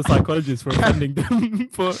apologise to the psychologists for offending them,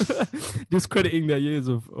 for discrediting their years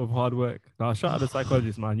of hard work. Now, shout out to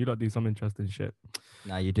psychologists, man. You lot do some interesting shit.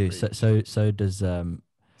 Nah, you do. So does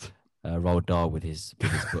Roald Dahl with his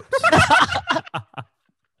books.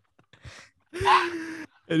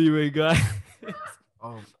 Anyway, guys.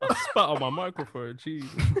 I spat on my microphone. Jeez.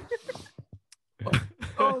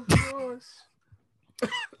 Oh gosh.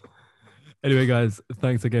 Anyway, guys,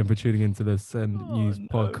 thanks again for tuning into the Send News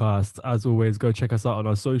podcast. As always, go check us out on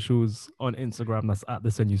our socials. On Instagram, that's at the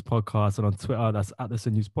Send News podcast, and on Twitter, that's at the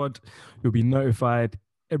Send News pod. You'll be notified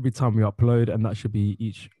every time we upload, and that should be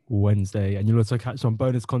each Wednesday. And you'll also catch some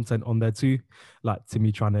bonus content on there too, like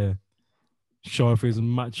Timi trying to show off his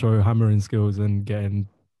macho hammering skills and getting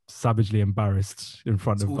savagely embarrassed in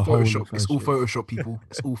front of the whole. It's all Photoshop, people.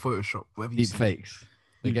 It's all Photoshop. Deep fakes.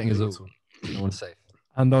 They're getting us all. No one's safe.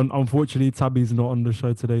 And unfortunately, Tabby's not on the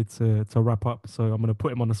show today to wrap up, so I'm going to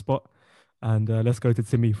put him on the spot. And let's go to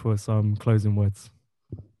Timi for some closing words.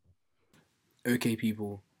 Okay,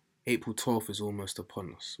 people. April 12th is almost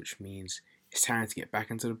upon us, which means it's time to get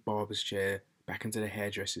back into the barber's chair, back into the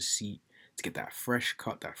hairdresser's seat, to get that fresh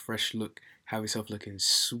cut, that fresh look, have yourself looking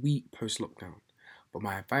sweet post-lockdown. But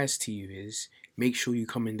my advice to you is make sure you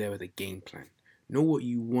come in there with a game plan. Know what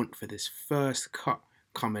you want for this first cut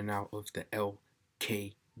coming out of the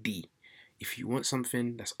LKD. If you want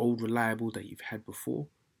something that's old reliable that you've had before,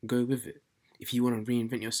 go with it. If you want to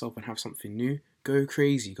reinvent yourself and have something new, go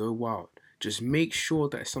crazy, go wild. Just make sure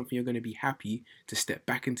that it's something you're going to be happy to step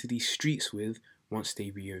back into these streets with once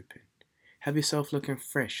they reopen. Have yourself looking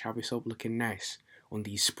fresh, have yourself looking nice on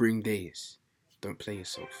these spring days. Don't play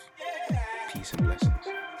yourself. Peace and blessings.